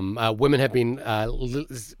 Women have been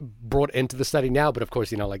brought into the study now, but of course,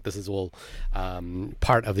 this is all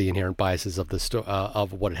part of the inherent biases of the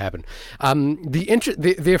of what had happened.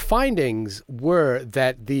 Their findings were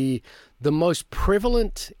that the most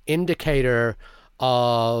prevalent indicator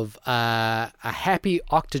of a happy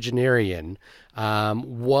octogenarian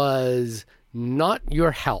was not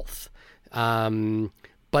your health,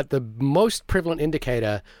 but the most prevalent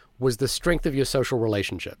indicator was the strength of your social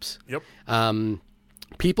relationships. Yep.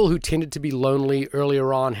 People who tended to be lonely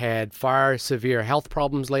earlier on had far severe health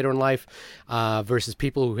problems later in life, versus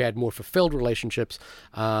people who had more fulfilled relationships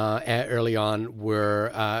early on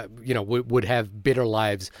were, would have better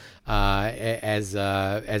lives as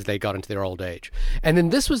they got into their old age. And then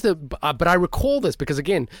this was but I recall this because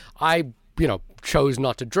again, I chose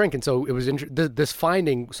not to drink, and so it was this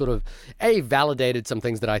finding sort of validated some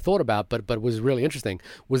things that I thought about, but was really interesting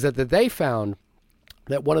was that they found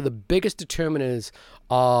that one of the biggest determinants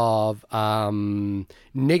of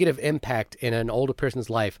negative impact in an older person's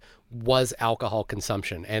life was alcohol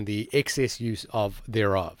consumption and the excess use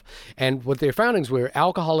thereof. And what their findings were,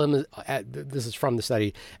 alcoholism, this is from the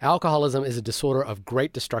study, alcoholism is a disorder of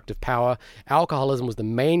great destructive power. Alcoholism was the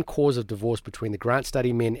main cause of divorce between the Grant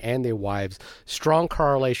study men and their wives. Strong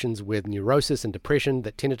correlations with neurosis and depression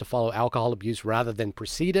that tended to follow alcohol abuse rather than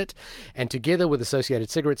precede it. And together with associated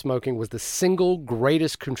cigarette smoking was the single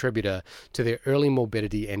greatest contributor to their early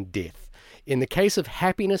morbidity and death. In the case of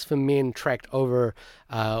happiness for men tracked over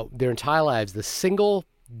their entire lives, the single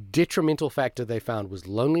detrimental factor they found was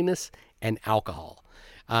loneliness and alcohol.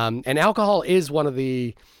 And alcohol is one of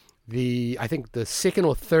the I think the second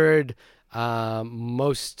or third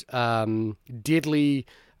most deadly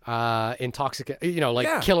intoxicant,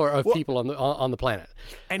 killer of people on the planet.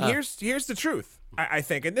 And here's the truth, I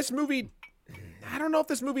think. And this movie, I don't know if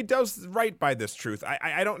this movie does right by this truth.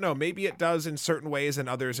 I don't know. Maybe it does in certain ways and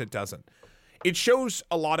others it doesn't. It shows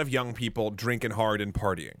a lot of young people drinking hard and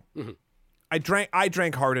partying. Mm-hmm. I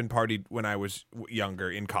drank hard and partied when I was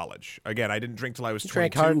younger in college. Again, I didn't drink till I was 22.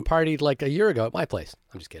 Drank hard and partied like a year ago at my place.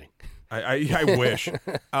 I'm just kidding. I wish.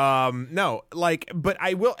 No, but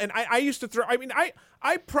I will. And I used to throw, I'm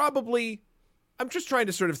just trying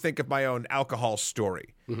to sort of think of my own alcohol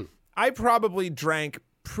story. Mm-hmm. I probably drank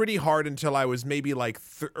pretty hard until I was maybe like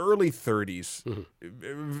early 30s,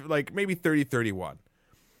 mm-hmm. like maybe 30, 31.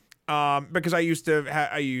 Because I used to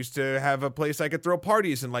have a place I could throw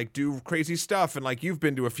parties and like do crazy stuff, and like you've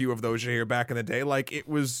been to a few of those here back in the day. Like it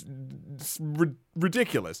was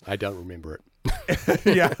ridiculous. I don't remember it.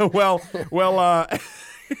 Yeah, well,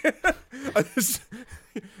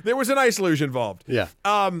 there was an ice luge involved. Yeah.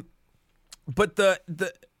 But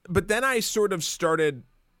then I sort of started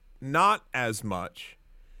not as much,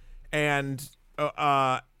 and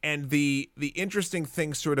the interesting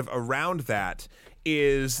thing sort of around that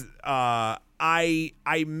is I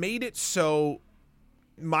made it so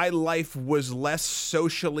my life was less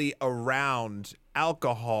socially around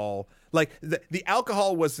alcohol. Like the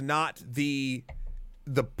alcohol was not the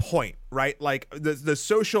point, right? Like the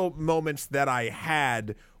social moments that I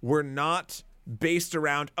had were not based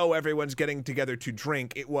around, oh, everyone's getting together to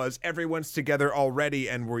drink. It was everyone's together already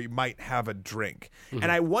and we might have a drink. Mm-hmm.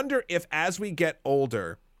 And I wonder if as we get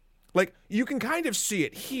older, like, you can kind of see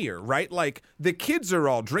it here, right? Like, the kids are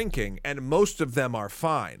all drinking, and most of them are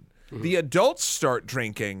fine. Mm-hmm. The adults start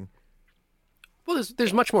drinking. Well,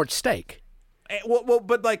 there's much more at stake. But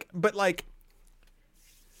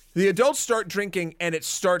the adults start drinking, and it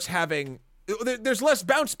starts having. There's less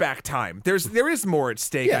bounce back time. There is more at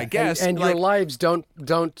stake, yeah, I guess. And your lives don't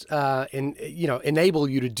enable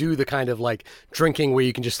you to do the kind of like drinking where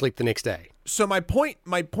you can just sleep the next day. So my point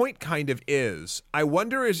kind of is, I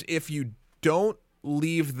wonder is if you don't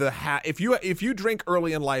leave the if you drink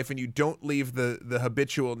early in life and you don't leave the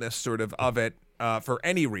habitualness sort of it for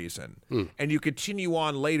any reason, and you continue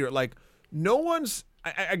on later, like no one's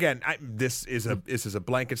this is a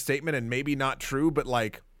blanket statement and maybe not true, but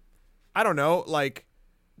like I don't know, like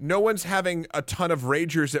no one's having a ton of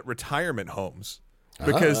ragers at retirement homes.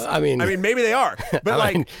 Because I mean, maybe they are,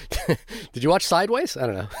 but did you watch Sideways? I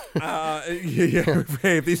don't know. Yeah.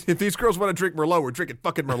 Hey, if these girls want to drink Merlot, we're drinking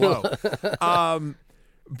fucking Merlot.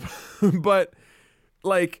 But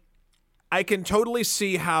like, I can totally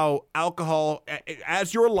see how alcohol,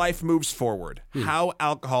 as your life moves forward, how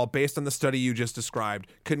alcohol, based on the study you just described,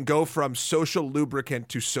 can go from social lubricant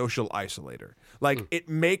to social isolator. Like, it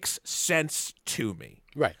makes sense to me.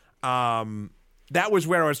 Right. That was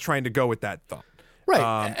where I was trying to go with that thought.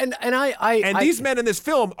 Right, and these men in this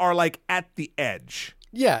film are like at the edge.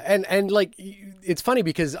 Yeah, and like it's funny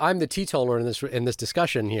because I'm the teetotaler in this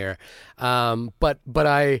discussion here, but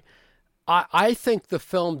I think the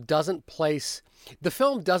film doesn't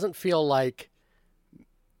feel like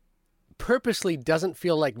purposely doesn't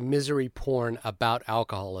feel like misery porn about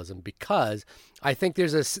alcoholism, because I think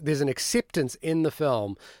there's an acceptance in the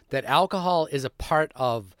film that alcohol is a part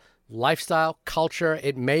of lifestyle, culture.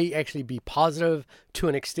 It may actually be positive to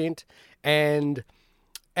an extent, and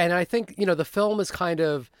I think the film is kind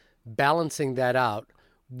of balancing that out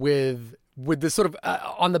with this sort of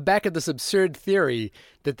on the back of this absurd theory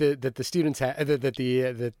that the students have, that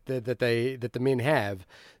the men have,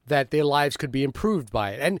 that their lives could be improved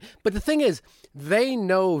by it. But the thing is, they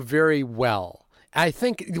know very well, I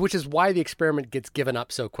think, which is why the experiment gets given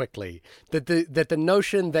up so quickly, that the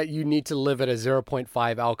notion that you need to live at a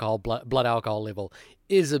 0.5 blood alcohol level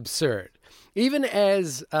is absurd. Even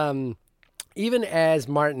as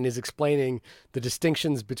Martin is explaining the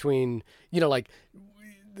distinctions between, like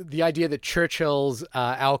the idea that Churchill's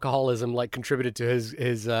alcoholism contributed to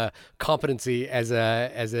his competency as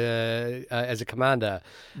a commander.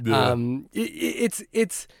 Yeah.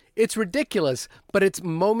 It's ridiculous, but it's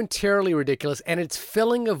momentarily ridiculous, and it's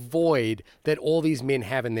filling a void that all these men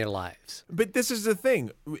have in their lives. But this is the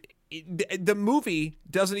thing. The movie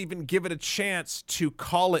doesn't even give it a chance to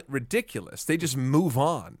call it ridiculous. They just move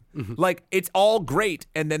on. Like, it's all great,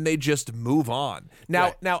 and then they just move on.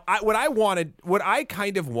 Now, Right. what I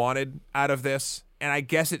kind of wanted out of this, and I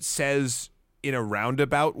guess it says in a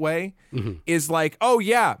roundabout way, is like, oh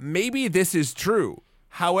yeah, maybe this is true.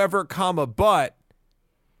 However, but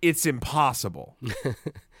it's impossible.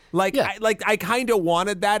 Yeah. I kind of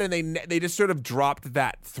wanted that, and they just sort of dropped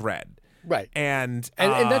that thread. Right. And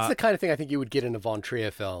that's the kind of thing I think you would get in a Von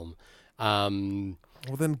Trier film.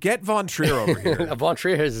 Well, then get Von Trier over here. Von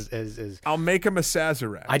Trier is I'll make him a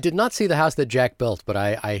Sazerac. I did not see the house that Jack built, but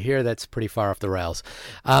I hear that's pretty far off the rails.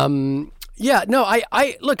 Yeah, no,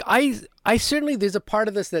 I certainly, there's a part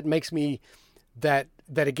of this that makes me, that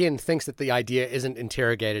again thinks that the idea isn't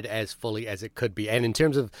interrogated as fully as it could be. And in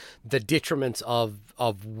terms of the detriments of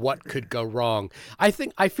what could go wrong, I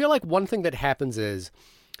feel like one thing that happens is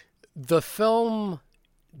the film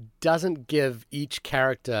doesn't give each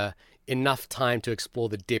character enough time to explore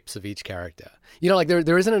the depths of each character.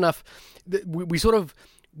 There isn't enough. We sort of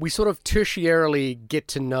tertiarily get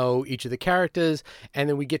to know each of the characters, and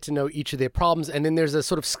then we get to know each of their problems, and then there's a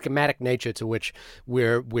sort of schematic nature to which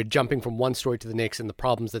we're jumping from one story to the next, and the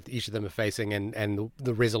problems that each of them are facing, and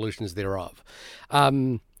the resolutions thereof.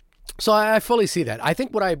 So I fully see that. I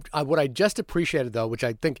think what I just appreciated, though, which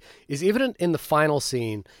I think is evident in the final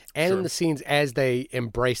scene and in the scenes as they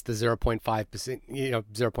embrace the 0.5%,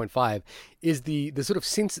 0.5, is the sort of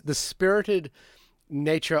sense, the spirited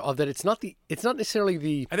nature of that. It's not necessarily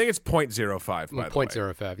the. I think it's 0.05. By the way.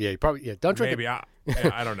 0.05. Yeah, probably. Don't drink Maybe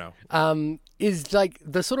it. I don't know. Is like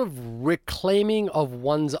the sort of reclaiming of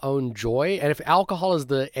one's own joy, and if alcohol is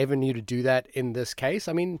the avenue to do that in this case,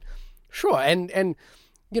 I mean, sure, and.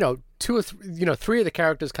 Two or three of the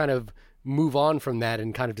characters kind of move on from that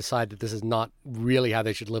and kind of decide that this is not really how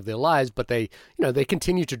they should live their lives, but they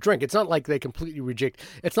continue to drink. It's not like they completely reject.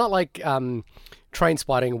 It's not like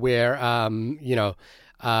Trainspotting where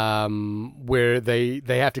where they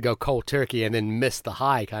have to go cold turkey and then miss the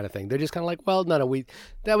high kind of thing. They're just kind of like, well, no,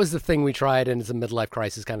 that was the thing we tried, and it's a midlife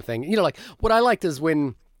crisis kind of thing. Like what I liked is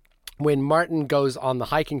when Martin goes on the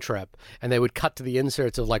hiking trip and they would cut to the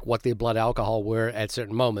inserts of like what their blood alcohol were at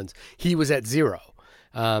certain moments, he was at 0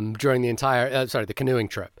 during the entire the canoeing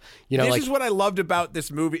trip. This is what I loved about this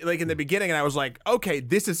movie. Like in the beginning, and I was like, okay,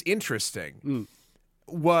 this is interesting.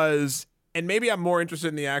 And maybe I'm more interested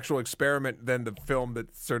in the actual experiment than the film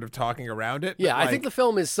that's sort of talking around it. Yeah, I think the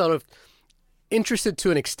film is sort of interested to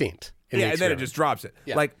an extent. And then it just drops it.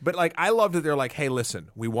 Yeah. But I love that they're like, hey, listen,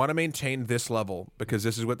 we want to maintain this level because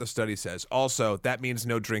this is what the study says. Also, that means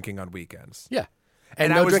no drinking on weekends. Yeah.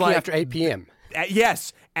 And I no was drinking like, after 8 p.m.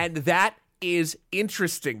 Yes. And that is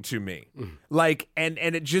interesting to me. Like, and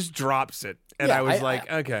it just drops it. And Yeah, I was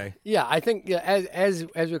okay. Yeah, I think as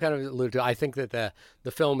we kind of alluded to, I think that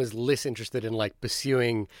the film is less interested in like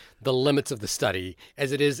pursuing the limits of the study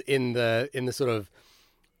as it is in the sort of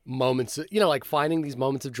moments, like finding these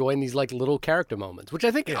moments of joy in these like little character moments, which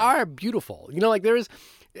I think are beautiful. Like there is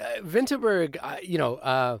Vinterberg,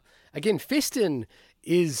 again, Festen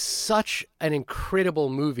is such an incredible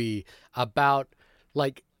movie about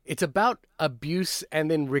like, it's about abuse and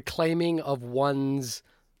then reclaiming of one's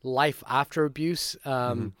life after abuse.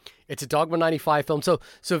 It's a Dogma 95 film. So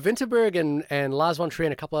Vinterberg and Lars von Trier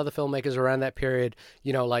and a couple other filmmakers around that period,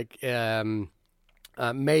 made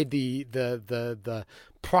the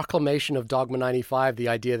proclamation of Dogma 95, the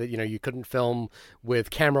idea that, you couldn't film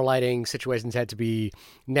with camera lighting, situations had to be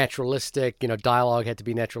naturalistic, dialogue had to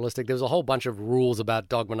be naturalistic. There was a whole bunch of rules about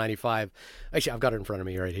Dogma 95. Actually, I've got it in front of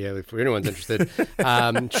me right here if anyone's interested.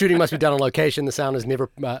 Shooting must be done on location. The sound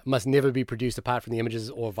must never be produced apart from the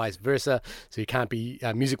images or vice versa. So you can't be,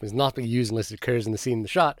 music must not be used unless it occurs in the scene in the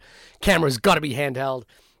shot. Camera's got to be handheld.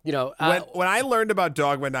 when I learned about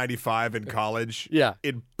Dogma 95 in college, Yeah.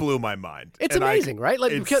 it blew my mind. It's And amazing, right?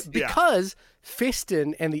 Like it's- because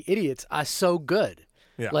Festin and the Idiots are so good.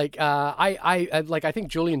 Yeah. Like I think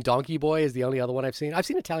Julian Donkey Boy is the only other one I've seen. I've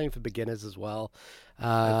seen Italian for Beginners as well.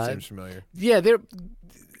 that seems familiar. Yeah,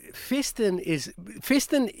 Festin is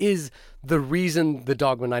the reason the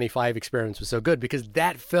Dogma 95 experience was so good, because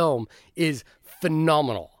that film is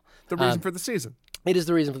phenomenal. The reason for the season. It is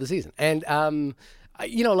the reason for the season. And, so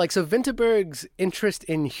Vinterberg's interest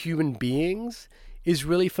in human beings is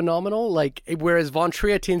really phenomenal. Like, whereas Von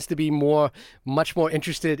Trier tends to be much more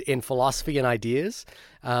interested in philosophy and ideas.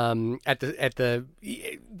 Look,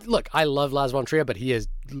 I love Lars von Trier, but he is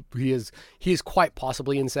quite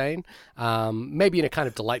possibly insane. Maybe in a kind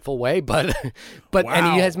of delightful way, but and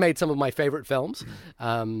Wow. he has made some of my favorite films.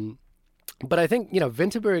 But I think,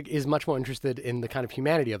 Vinterberg is much more interested in the kind of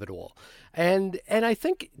humanity of it all. And I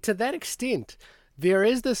think to that extent, there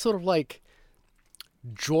is this sort of like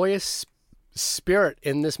joyous spirit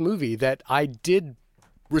in this movie that I did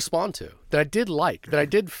respond to, that I did like, that I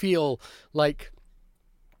did feel like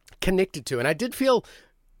connected to. And I did feel,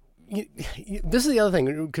 this is the other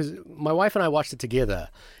thing, because my wife and I watched it together,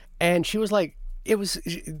 and she was like,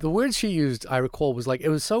 the words she used, I recall, was like, it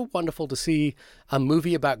was so wonderful to see a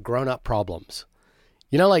movie about grown-up problems.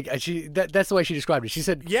 That's the way she described it. She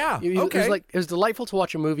said, Yeah, it was okay. like, it was delightful to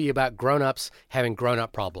watch a movie about grown-ups having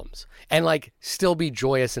grown-up problems and like still be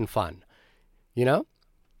joyous and fun.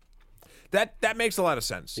 That makes a lot of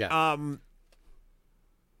sense. Yeah.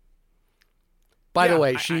 By the Yeah,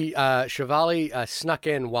 way, Shivali snuck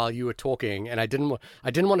in while you were talking, and I didn't want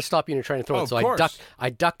to stop you in your train of thought, Oh, of so course. I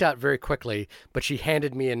ducked out very quickly. But she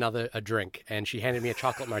handed me a drink, and she handed me a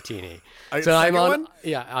chocolate martini. A So I'm second on, one?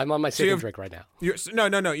 yeah, I'm on my you second have- drink right now.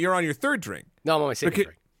 No. You're on your third drink. No, I'm on my second Because-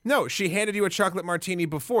 drink. No, she handed you a chocolate martini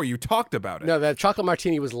before. You talked about it. No, the chocolate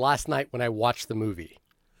martini was last night when I watched the movie.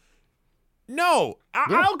 No,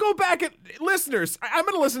 I'll go back and listeners. I'm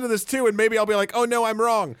going to listen to this too, and maybe I'll be like, oh no, I'm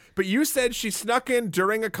wrong. But you said she snuck in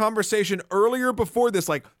during a conversation earlier before this,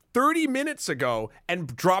 like 30 minutes ago,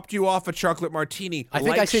 and dropped you off a chocolate martini. I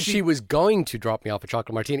think I said she was going to drop me off a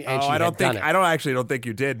chocolate martini, and she I had don't done think it. I don't actually don't think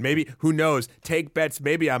you did. Maybe, who knows? Take bets.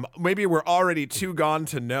 Maybe we're already too gone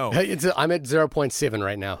to know. I'm at 0.7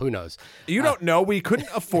 right now. Who knows? You don't know. We couldn't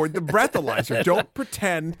afford the breathalyzer. Don't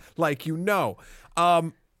pretend like you know.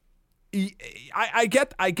 I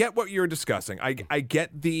get what you're discussing. I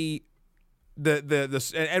get the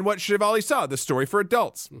and what Shivali saw, the story for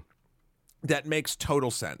adults. That makes total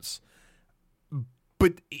sense.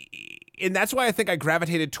 But and that's why I think I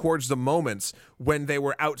gravitated towards the moments when they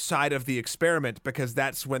were outside of the experiment, because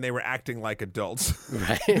that's when they were acting like adults.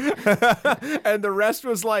 Right? And the rest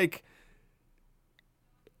was like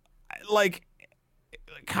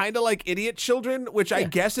kind of like idiot children, which I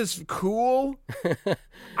guess is cool.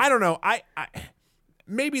 I don't know. I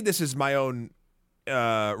maybe this is my own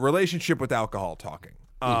relationship with alcohol talking.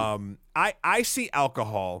 I see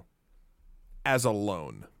alcohol as a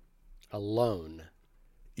loan. Alone.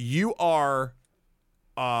 You are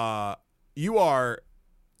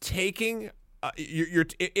taking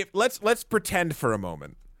let's pretend for a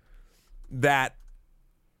moment that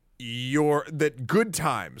that good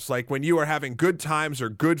times, like when you are having good times or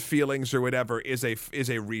good feelings or whatever, is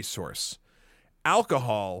a resource.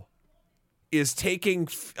 Alcohol is taking,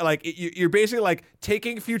 like, you're basically like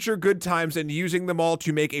taking future good times and using them all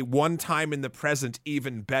to make a one time in the present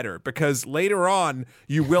even better, because later on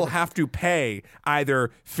you will have to pay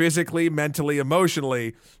either physically, mentally,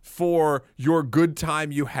 emotionally for your good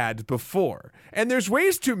time you had before. And there's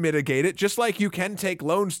ways to mitigate it, just like you can take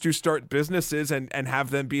loans to start businesses and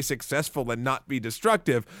have them be successful and not be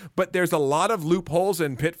destructive. But there's a lot of loopholes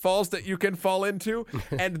and pitfalls that you can fall into.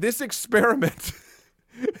 And this experiment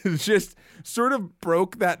just sort of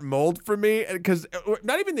broke that mold for me, because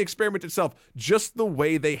not even the experiment itself, just the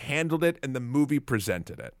way they handled it and the movie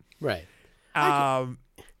presented it. Right. And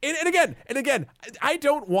again, I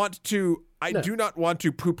don't want to. I do not want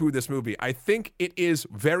to poo-poo this movie. I think it is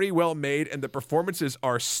very well made, and the performances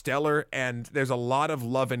are stellar, and there's a lot of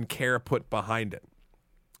love and care put behind it.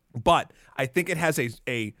 But I think it has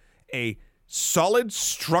a solid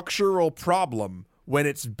structural problem when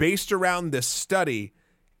it's based around this study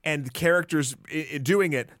and characters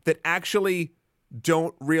doing it that actually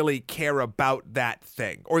don't really care about that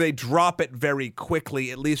thing, or they drop it very quickly,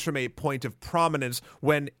 at least from a point of prominence,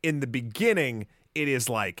 when in the beginning it is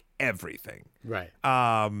like everything. Right.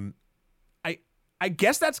 I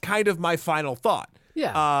guess that's kind of my final thought.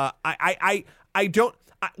 Yeah. I don't.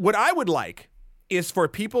 What I would like is for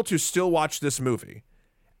people to still watch this movie,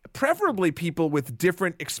 preferably people with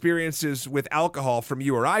different experiences with alcohol from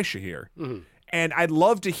you or I, Shahir. And I'd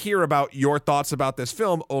love to hear about your thoughts about this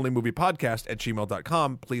film,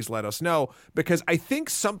 onlymoviepodcast@gmail.com. Please let us know, because I think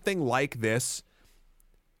something like this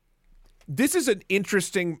is an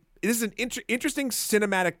interesting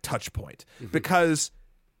cinematic touch point, because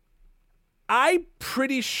I'm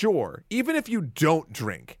pretty sure, even if you don't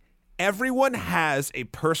drink, everyone has a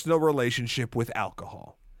personal relationship with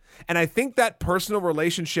alcohol. And I think that personal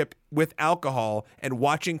relationship with alcohol and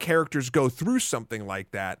watching characters go through something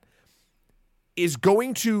like that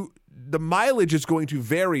the mileage is going to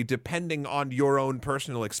vary depending on your own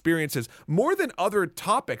personal experiences more than other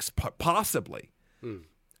topics, possibly.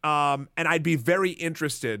 And I'd be very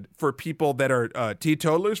interested for people that are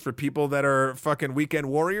teetotalers, for people that are fucking weekend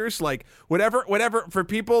warriors, like whatever, for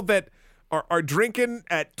people that are drinking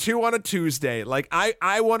at 2 on a Tuesday. Like,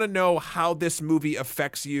 I want to know how this movie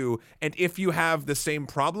affects you, and if you have the same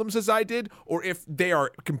problems as I did, or if they are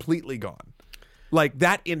completely gone. Like,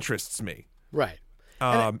 that interests me. Right.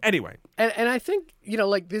 Anyway. And I think,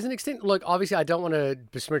 like, there's an extent, look, obviously I don't want to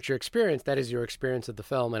besmirch your experience. That is your experience of the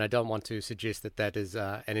film, and I don't want to suggest that is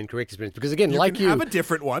an incorrect experience. Because, again, like you... have a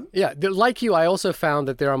different one. Yeah, like you, I also found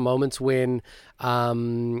that there are moments when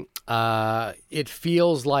it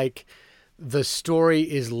feels like the story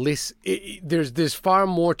is less... There's far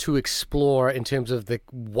more to explore in terms of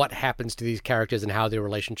what happens to these characters and how their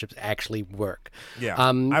relationships actually work. Yeah,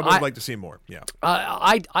 I would like to see more. Yeah,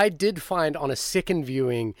 I did find on a second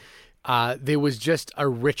viewing, there was just a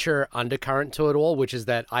richer undercurrent to it all, which is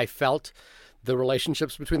that I felt the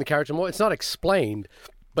relationships between the characters more. It's not explained,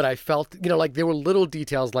 but I felt, like there were little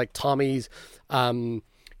details like Tommy's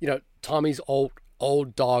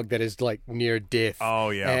old dog that is like near death.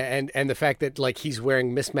 Oh yeah. And the fact that like he's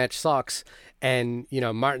wearing mismatched socks, and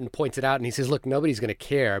Martin points it out and he says, look, nobody's going to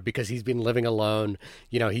care because he's been living alone.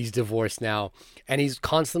 He's divorced now, and he's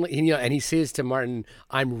constantly and he says to Martin,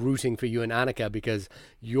 I'm rooting for you and Annika because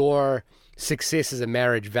your success as a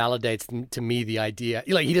marriage validates to me the idea,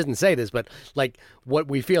 like, he doesn't say this, but like what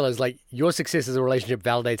we feel is like your success as a relationship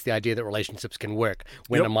validates the idea that relationships can work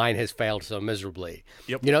when mine has failed so miserably.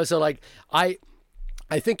 So like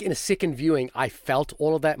I think in a second viewing, I felt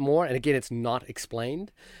all of that more. And again, it's not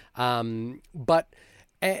explained. But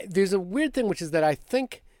there's a weird thing, which is that I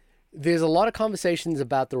think there's a lot of conversations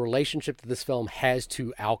about the relationship that this film has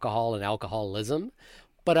to alcohol and alcoholism.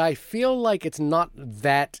 But I feel like it's not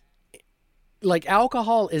that... Like,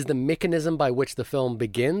 alcohol is the mechanism by which the film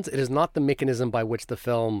begins. It is not the mechanism by which the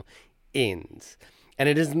film ends. And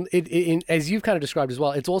it is, as you've kind of described as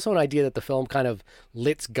well, it's also an idea that the film kind of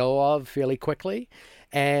lets go of fairly quickly.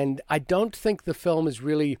 And I don't think the film is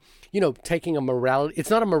really, taking a morality... It's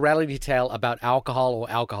not a morality tale about alcohol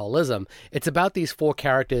or alcoholism. It's about these four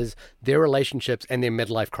characters, their relationships, and their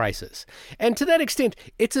midlife crisis. And to that extent,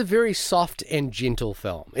 it's a very soft and gentle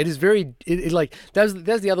film. It is very... That's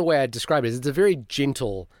the other way I'd describe it. It's a very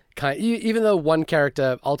gentle kind... Even though one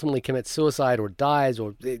character ultimately commits suicide or dies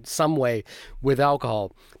or in some way with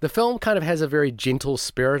alcohol, the film kind of has a very gentle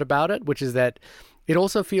spirit about it, which is that it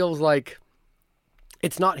also feels like...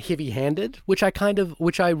 It's not heavy-handed, which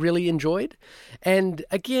I really enjoyed. And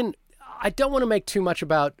again, I don't want to make too much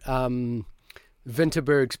about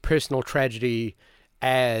Vinterberg's personal tragedy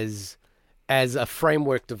as a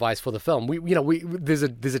framework device for the film. There's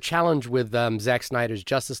a challenge with Zack Snyder's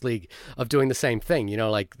Justice League of doing the same thing.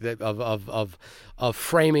 Of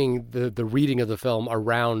framing the reading of the film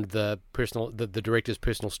around the director's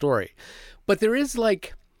personal story. But there is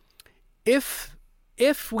like,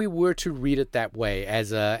 if we were to read it that way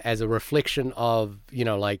as a reflection of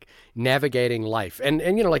navigating life, and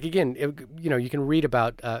again, you can read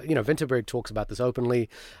about Vinterberg talks about this openly.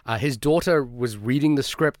 His daughter was reading the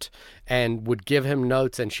script and would give him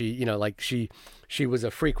notes, and she was a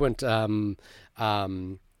frequent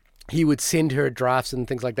he would send her drafts and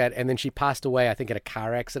things like that. And then she passed away, I think, in a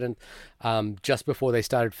car accident just before they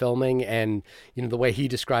started filming. And, the way he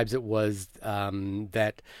describes it was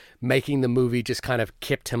that making the movie just kind of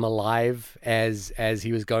kept him alive as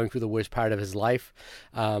he was going through the worst part of his life.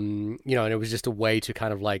 And it was just a way to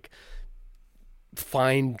kind of like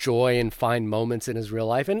find joy and find moments in his real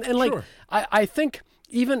life. And like, sure. I think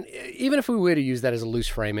even if we were to use that as a loose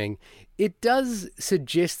framing, it does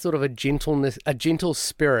suggest sort of a gentle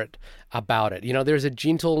spirit about it. There's a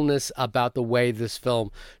gentleness about the way this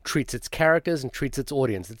film treats its characters and treats its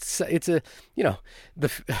audience. It's a the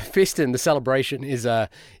Festin, the celebration, is a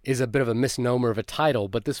bit of a misnomer of a title,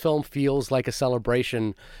 but this film feels like a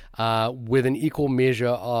celebration with an equal measure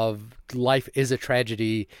of life is a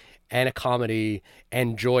tragedy and a comedy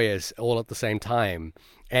and joyous all at the same time.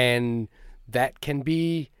 And that can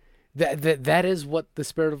be that is what the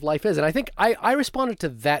spirit of life is. And I think I responded to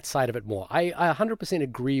that side of it more. I 100%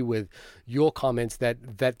 agree with your comments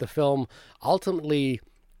that the film ultimately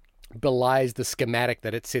belies the schematic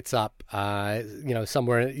that it sets up,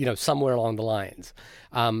 somewhere along the lines,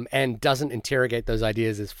 and doesn't interrogate those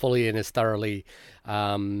ideas as fully and as thoroughly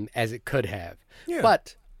as it could have. Yeah.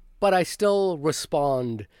 But I still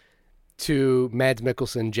respond to Mads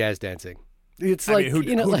Mikkelsen jazz dancing. It's I like,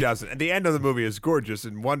 mean, who like, doesn't? And the end of the movie is gorgeous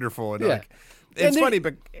and wonderful, and Yeah. like it's And funny,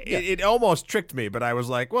 but it almost tricked me. But I was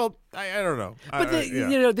like, well, I don't know. But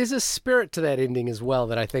Yeah. there's a spirit to that ending as well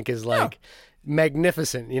that I think is like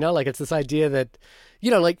magnificent. Like it's this idea that,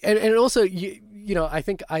 like, and also I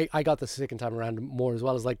think I got the second time around more as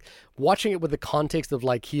well, as like watching it with the context of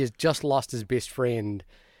like he has just lost his best friend,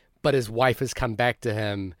 but his wife has come back to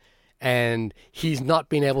him, and he's not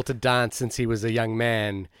been able to dance since he was a young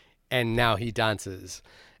man, and now he dances,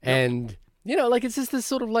 and like it's just this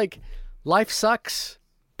sort of like life sucks,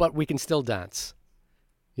 but we can still dance.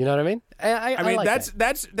 You know what I mean? I mean, like that's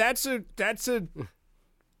that's a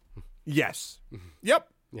yes. Yep.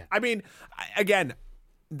 Yeah. I mean, again,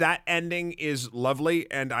 that ending is lovely,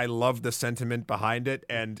 and I love the sentiment behind it.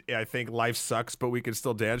 And I think life sucks, but we can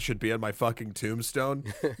still dance should be on my fucking tombstone.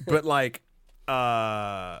 But like,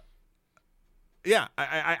 yeah,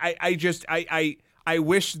 I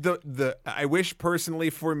wish I wish personally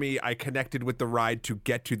for me I connected with the ride to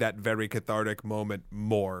get to that very cathartic moment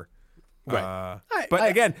more. Right.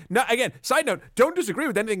 Again, side note, don't disagree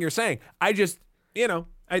with anything you're saying. I just,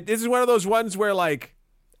 this is one of those ones where like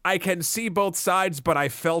I can see both sides, but I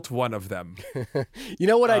felt one of them. You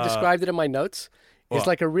know what I described it in my notes? It's What?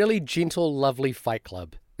 like a really gentle, lovely Fight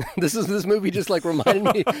Club. This movie just like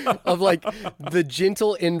reminded me of like the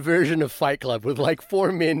gentle inversion of Fight Club, with like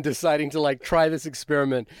four men deciding to like try this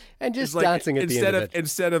experiment and just It's like, dancing at the end of it.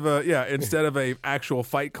 instead of a actual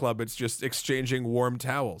fight club, it's just exchanging warm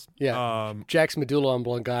towels. Yeah. Jack's medulla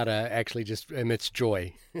oblongata actually just emits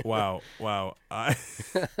joy. Wow. I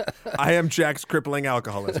am Jack's crippling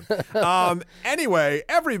alcoholism. Anyway,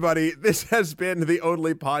 everybody, this has been the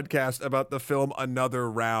only podcast about the film Another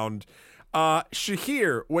Round.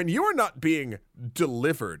 Shahir, when you are not being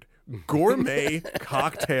delivered gourmet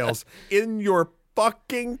cocktails in your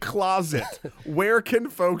fucking closet, where can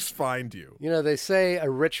folks find you? They say a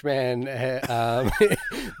rich man, the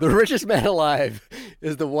richest man alive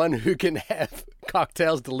is the one who can have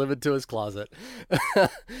cocktails delivered to his closet.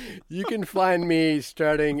 You can find me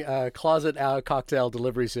starting a closet hour cocktail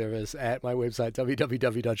delivery service at my website,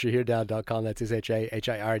 www.shahirdaud.com. That's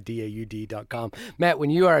SHAHIRDAUD.com. Matt, when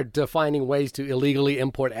you are defining ways to illegally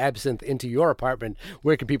import absinthe into your apartment,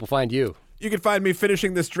 where can people find you? You can find me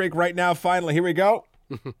finishing this drink right now. Finally, here we go.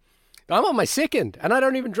 I'm on my second, and I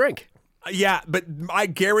don't even drink. Yeah, but I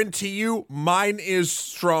guarantee you mine is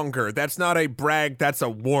stronger. That's not a brag, that's a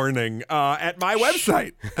warning. At my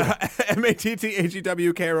website,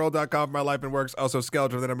 MATTHEWKRL.com, my life and works. Also,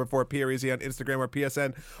 Skeleton with the number 4, PREZ on Instagram or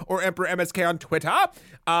PSN, or Emperor MSK on Twitter.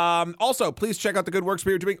 Also, please check out the good works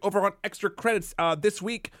we are doing over on Extra Credits this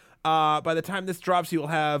week. By the time this drops, you will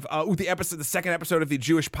have the second episode of the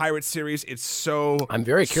Jewish Pirates series. It's so I'm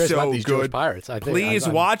very curious about these good. Jewish pirates. Please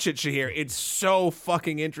watch it, Shahir. It's so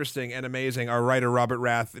fucking interesting and amazing. Our writer Robert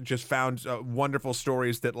Rath just found wonderful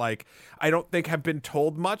stories that like I don't think have been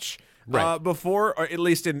told much before, or at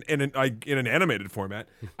least in an animated format.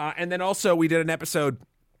 And then also we did an Extra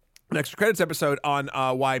Credits episode on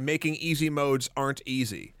why making easy modes aren't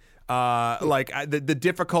easy. The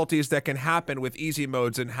difficulties that can happen with easy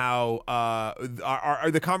modes, and how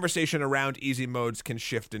the conversation around easy modes can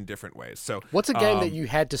shift in different ways. So, what's a game that you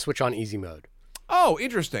had to switch on easy mode? Oh,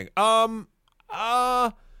 interesting.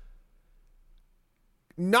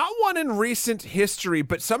 Not one in recent history,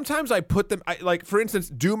 but sometimes I put them. For instance,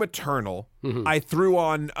 Doom Eternal. Mm-hmm. I threw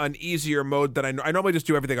on an easier mode than I normally just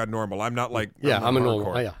do everything on normal. I'm not like I'm a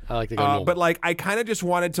normal. I like to go normal. But like I kind of just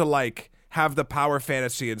wanted to like have the power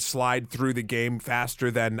fantasy and slide through the game faster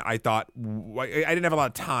than I thought. I didn't have a lot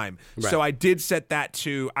of time. Right. So I did set that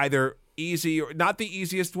to either easy, or not the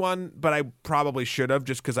easiest one, but I probably should have,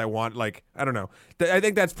 just because I want, like, I don't know. I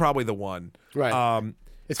think that's probably the one. Right.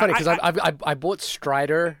 It's funny because I bought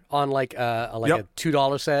Strider on like a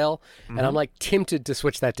 $2 sale, and I'm like tempted to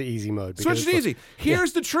switch that to easy mode. Switch to easy.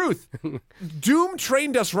 Here's the truth. Doom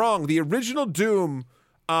trained us wrong. The original Doom,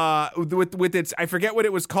 with its, I forget what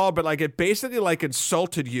it was called, but like it basically like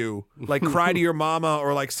insulted you, like cry to your mama,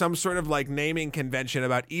 or like some sort of like naming convention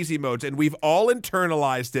about easy modes, and we've all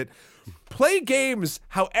internalized it. Play games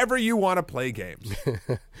however you want to play games.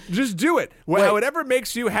 Just do it. Whatever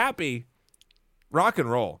makes you happy. Rock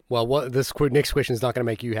and roll. Well, next question is not going to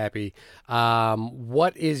make you happy.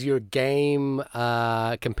 What is your game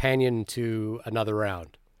companion to another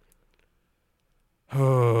round?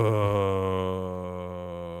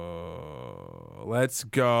 Let's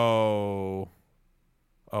go.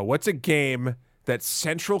 What's a game that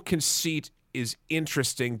central conceit is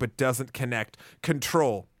interesting but doesn't connect?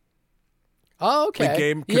 Control. Oh, okay. The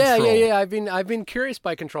game Yeah. Control. I've been curious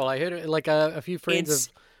by Control. I heard like a few friends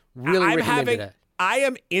have really recommended it. I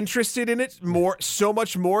am interested in it so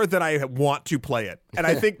much more than I want to play it, and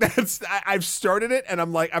I think I've started it, and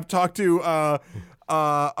I'm like, I've talked to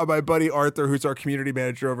my buddy Arthur, who's our community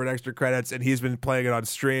manager over at Extra Credits, and he's been playing it on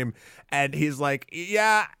stream, and he's like,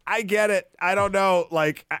 yeah, I get it. I don't know,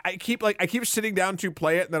 like I keep sitting down to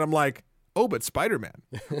play it, and then I'm like, oh, but Spider-Man.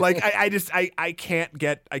 Like I can't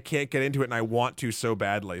get into it, and I want to so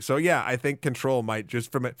badly. So yeah, I think Control might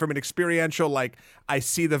just from an experiential, like I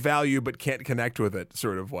see the value but can't connect with it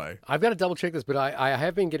sort of way. I've got to double check this, but I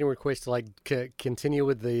have been getting requests to like continue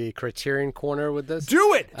with the Criterion Corner with this.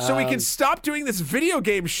 Do it so we can stop doing this video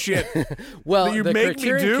game shit. Well, that you the make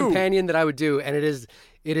Criterion me do. companion that I would do, and it is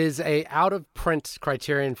a out of print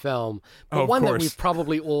Criterion film, but one that we've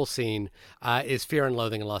probably all seen is Fear and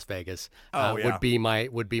Loathing in Las Vegas. Would be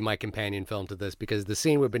my companion film to this, because the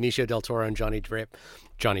scene with Benicio del Toro and Johnny Depp.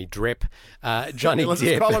 Let's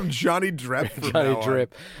just call him Johnny Depp. From Johnny now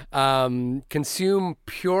Depp. Consume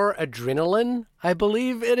pure adrenaline, I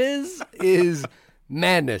believe it is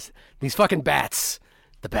madness. These fucking bats.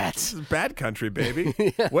 The bats. This is Bad Country, baby.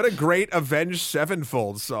 Yeah. What a great Avenged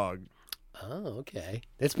Sevenfold song. Oh, okay.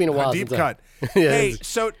 It's been a while. Deep since cut. Yeah, hey,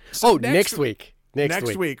 so next week.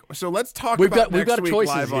 Next week. So let's talk we've about got next week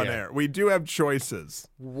choices live on here. air. We do have choices.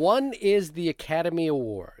 One is the Academy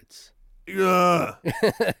Awards. Ugh.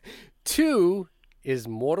 2 is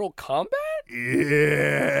Mortal Kombat?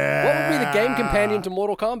 Yeah. What would be the game companion to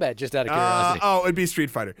Mortal Kombat, just out of curiosity? It'd be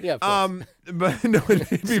Street Fighter. Yeah, of course. But no, it'd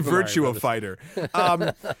be Super Virtua Mario Fighter.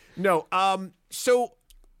 So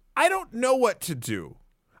I don't know what to do.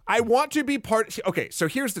 I want to be part. Okay, so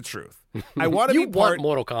here's the truth. I want to be part. Want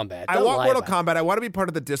Mortal Kombat. I want Mortal Kombat. I want to be part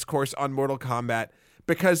of the discourse on Mortal Kombat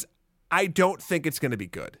because I don't think it's going to be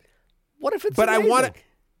good. What if it's? But amazing? I want to.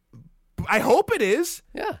 I hope it is.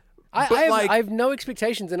 Yeah. I have no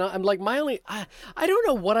expectations, and I'm like, I don't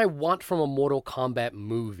know what I want from a Mortal Kombat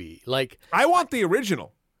movie. Like, I want the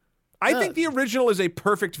original. I think the original is a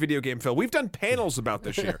perfect video game film. We've done panels about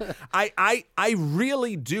this year. I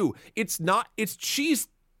really do. It's cheese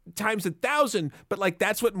times 1,000, but like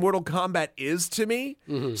that's what Mortal Kombat is to me.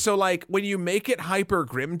 Mm-hmm. So like when you make it hyper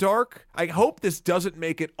grimdark, I hope this doesn't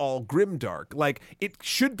make it all grimdark. Like it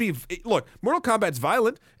should be. Look, Mortal Kombat's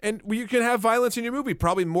violent, and you can have violence in your movie,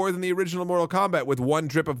 probably more than the original Mortal Kombat, with one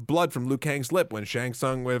drip of blood from Liu Kang's lip when Shang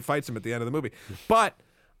Tsung fights him at the end of the movie. But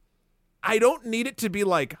I don't need it to be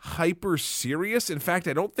like hyper serious. In fact,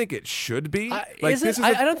 I don't think it should be. I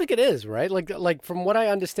don't think it is, right? Like from what I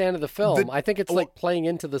understand of the film, I think it's like playing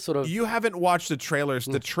into the sort of. You haven't watched the trailers.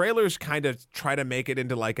 The trailers kind of try to make it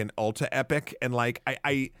into like an ultra epic, and like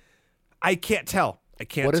I can't tell.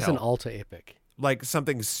 What is an ultra epic? Like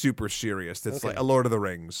something super serious. That's like a Lord of the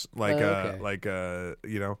Rings, like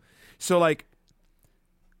you know. So like.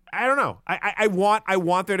 I don't know. I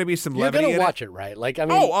want there to be some levity. You're gonna watch it, right? Like I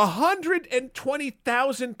mean,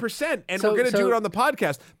 120,000%, and we're gonna do it on the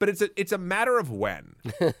podcast. But it's a matter of when.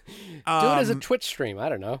 Do it as a Twitch stream. I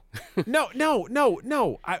don't know. No.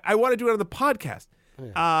 I want to do it on the podcast.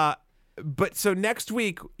 Yeah. But so next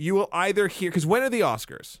week you will either hear, because when are the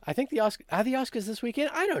Oscars? I think are the Oscars this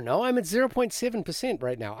weekend? I don't know. I'm at 0.7%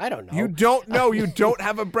 right now. I don't know. You don't know. You don't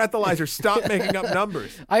have a breathalyzer. Stop making up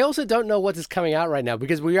numbers. I also don't know what is coming out right now,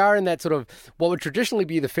 because we are in that sort of what would traditionally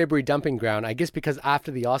be the February dumping ground. I guess because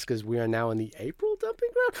after the Oscars we are now in the April dumping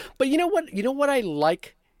ground. But you know what I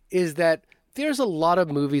like is that there's a lot of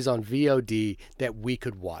movies on VOD that we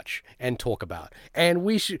could watch and talk about. And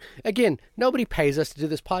we should, again, nobody pays us to do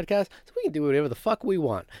this podcast, so we can do whatever the fuck we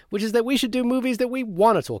want, which is that we should do movies that we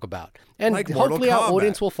want to talk about. And like hopefully our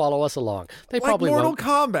audience will follow us along. They probably Mortal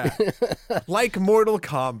won't. Kombat. Like Mortal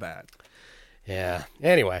Kombat. Yeah.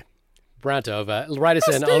 Anyway. Rant over. Write us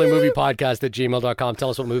in onlymoviepodcast@gmail.com.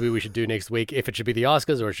 Tell us what movie we should do next week, if it should be the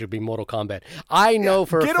Oscars or it should be Mortal Kombat. I know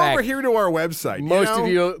for a fact. Get over here to our website. Most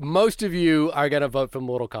of you are going to vote for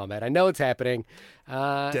Mortal Kombat. I know it's happening.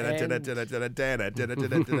 I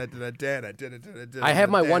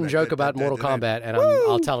have my one joke about Mortal Kombat, and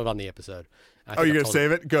I'll tell it on the episode. Oh, you're going to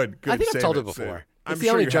save it? Good. I think I've told it before. It's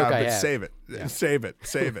the only joke I have. Save it. Yeah. Save it.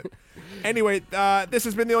 Anyway, this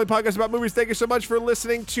has been the only podcast about movies. Thank you so much for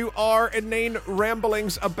listening to our inane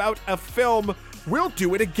ramblings about a film. We'll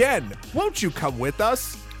do it again. Won't you come with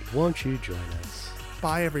us? Won't you join us?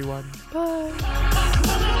 Bye, everyone.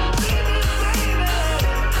 Bye.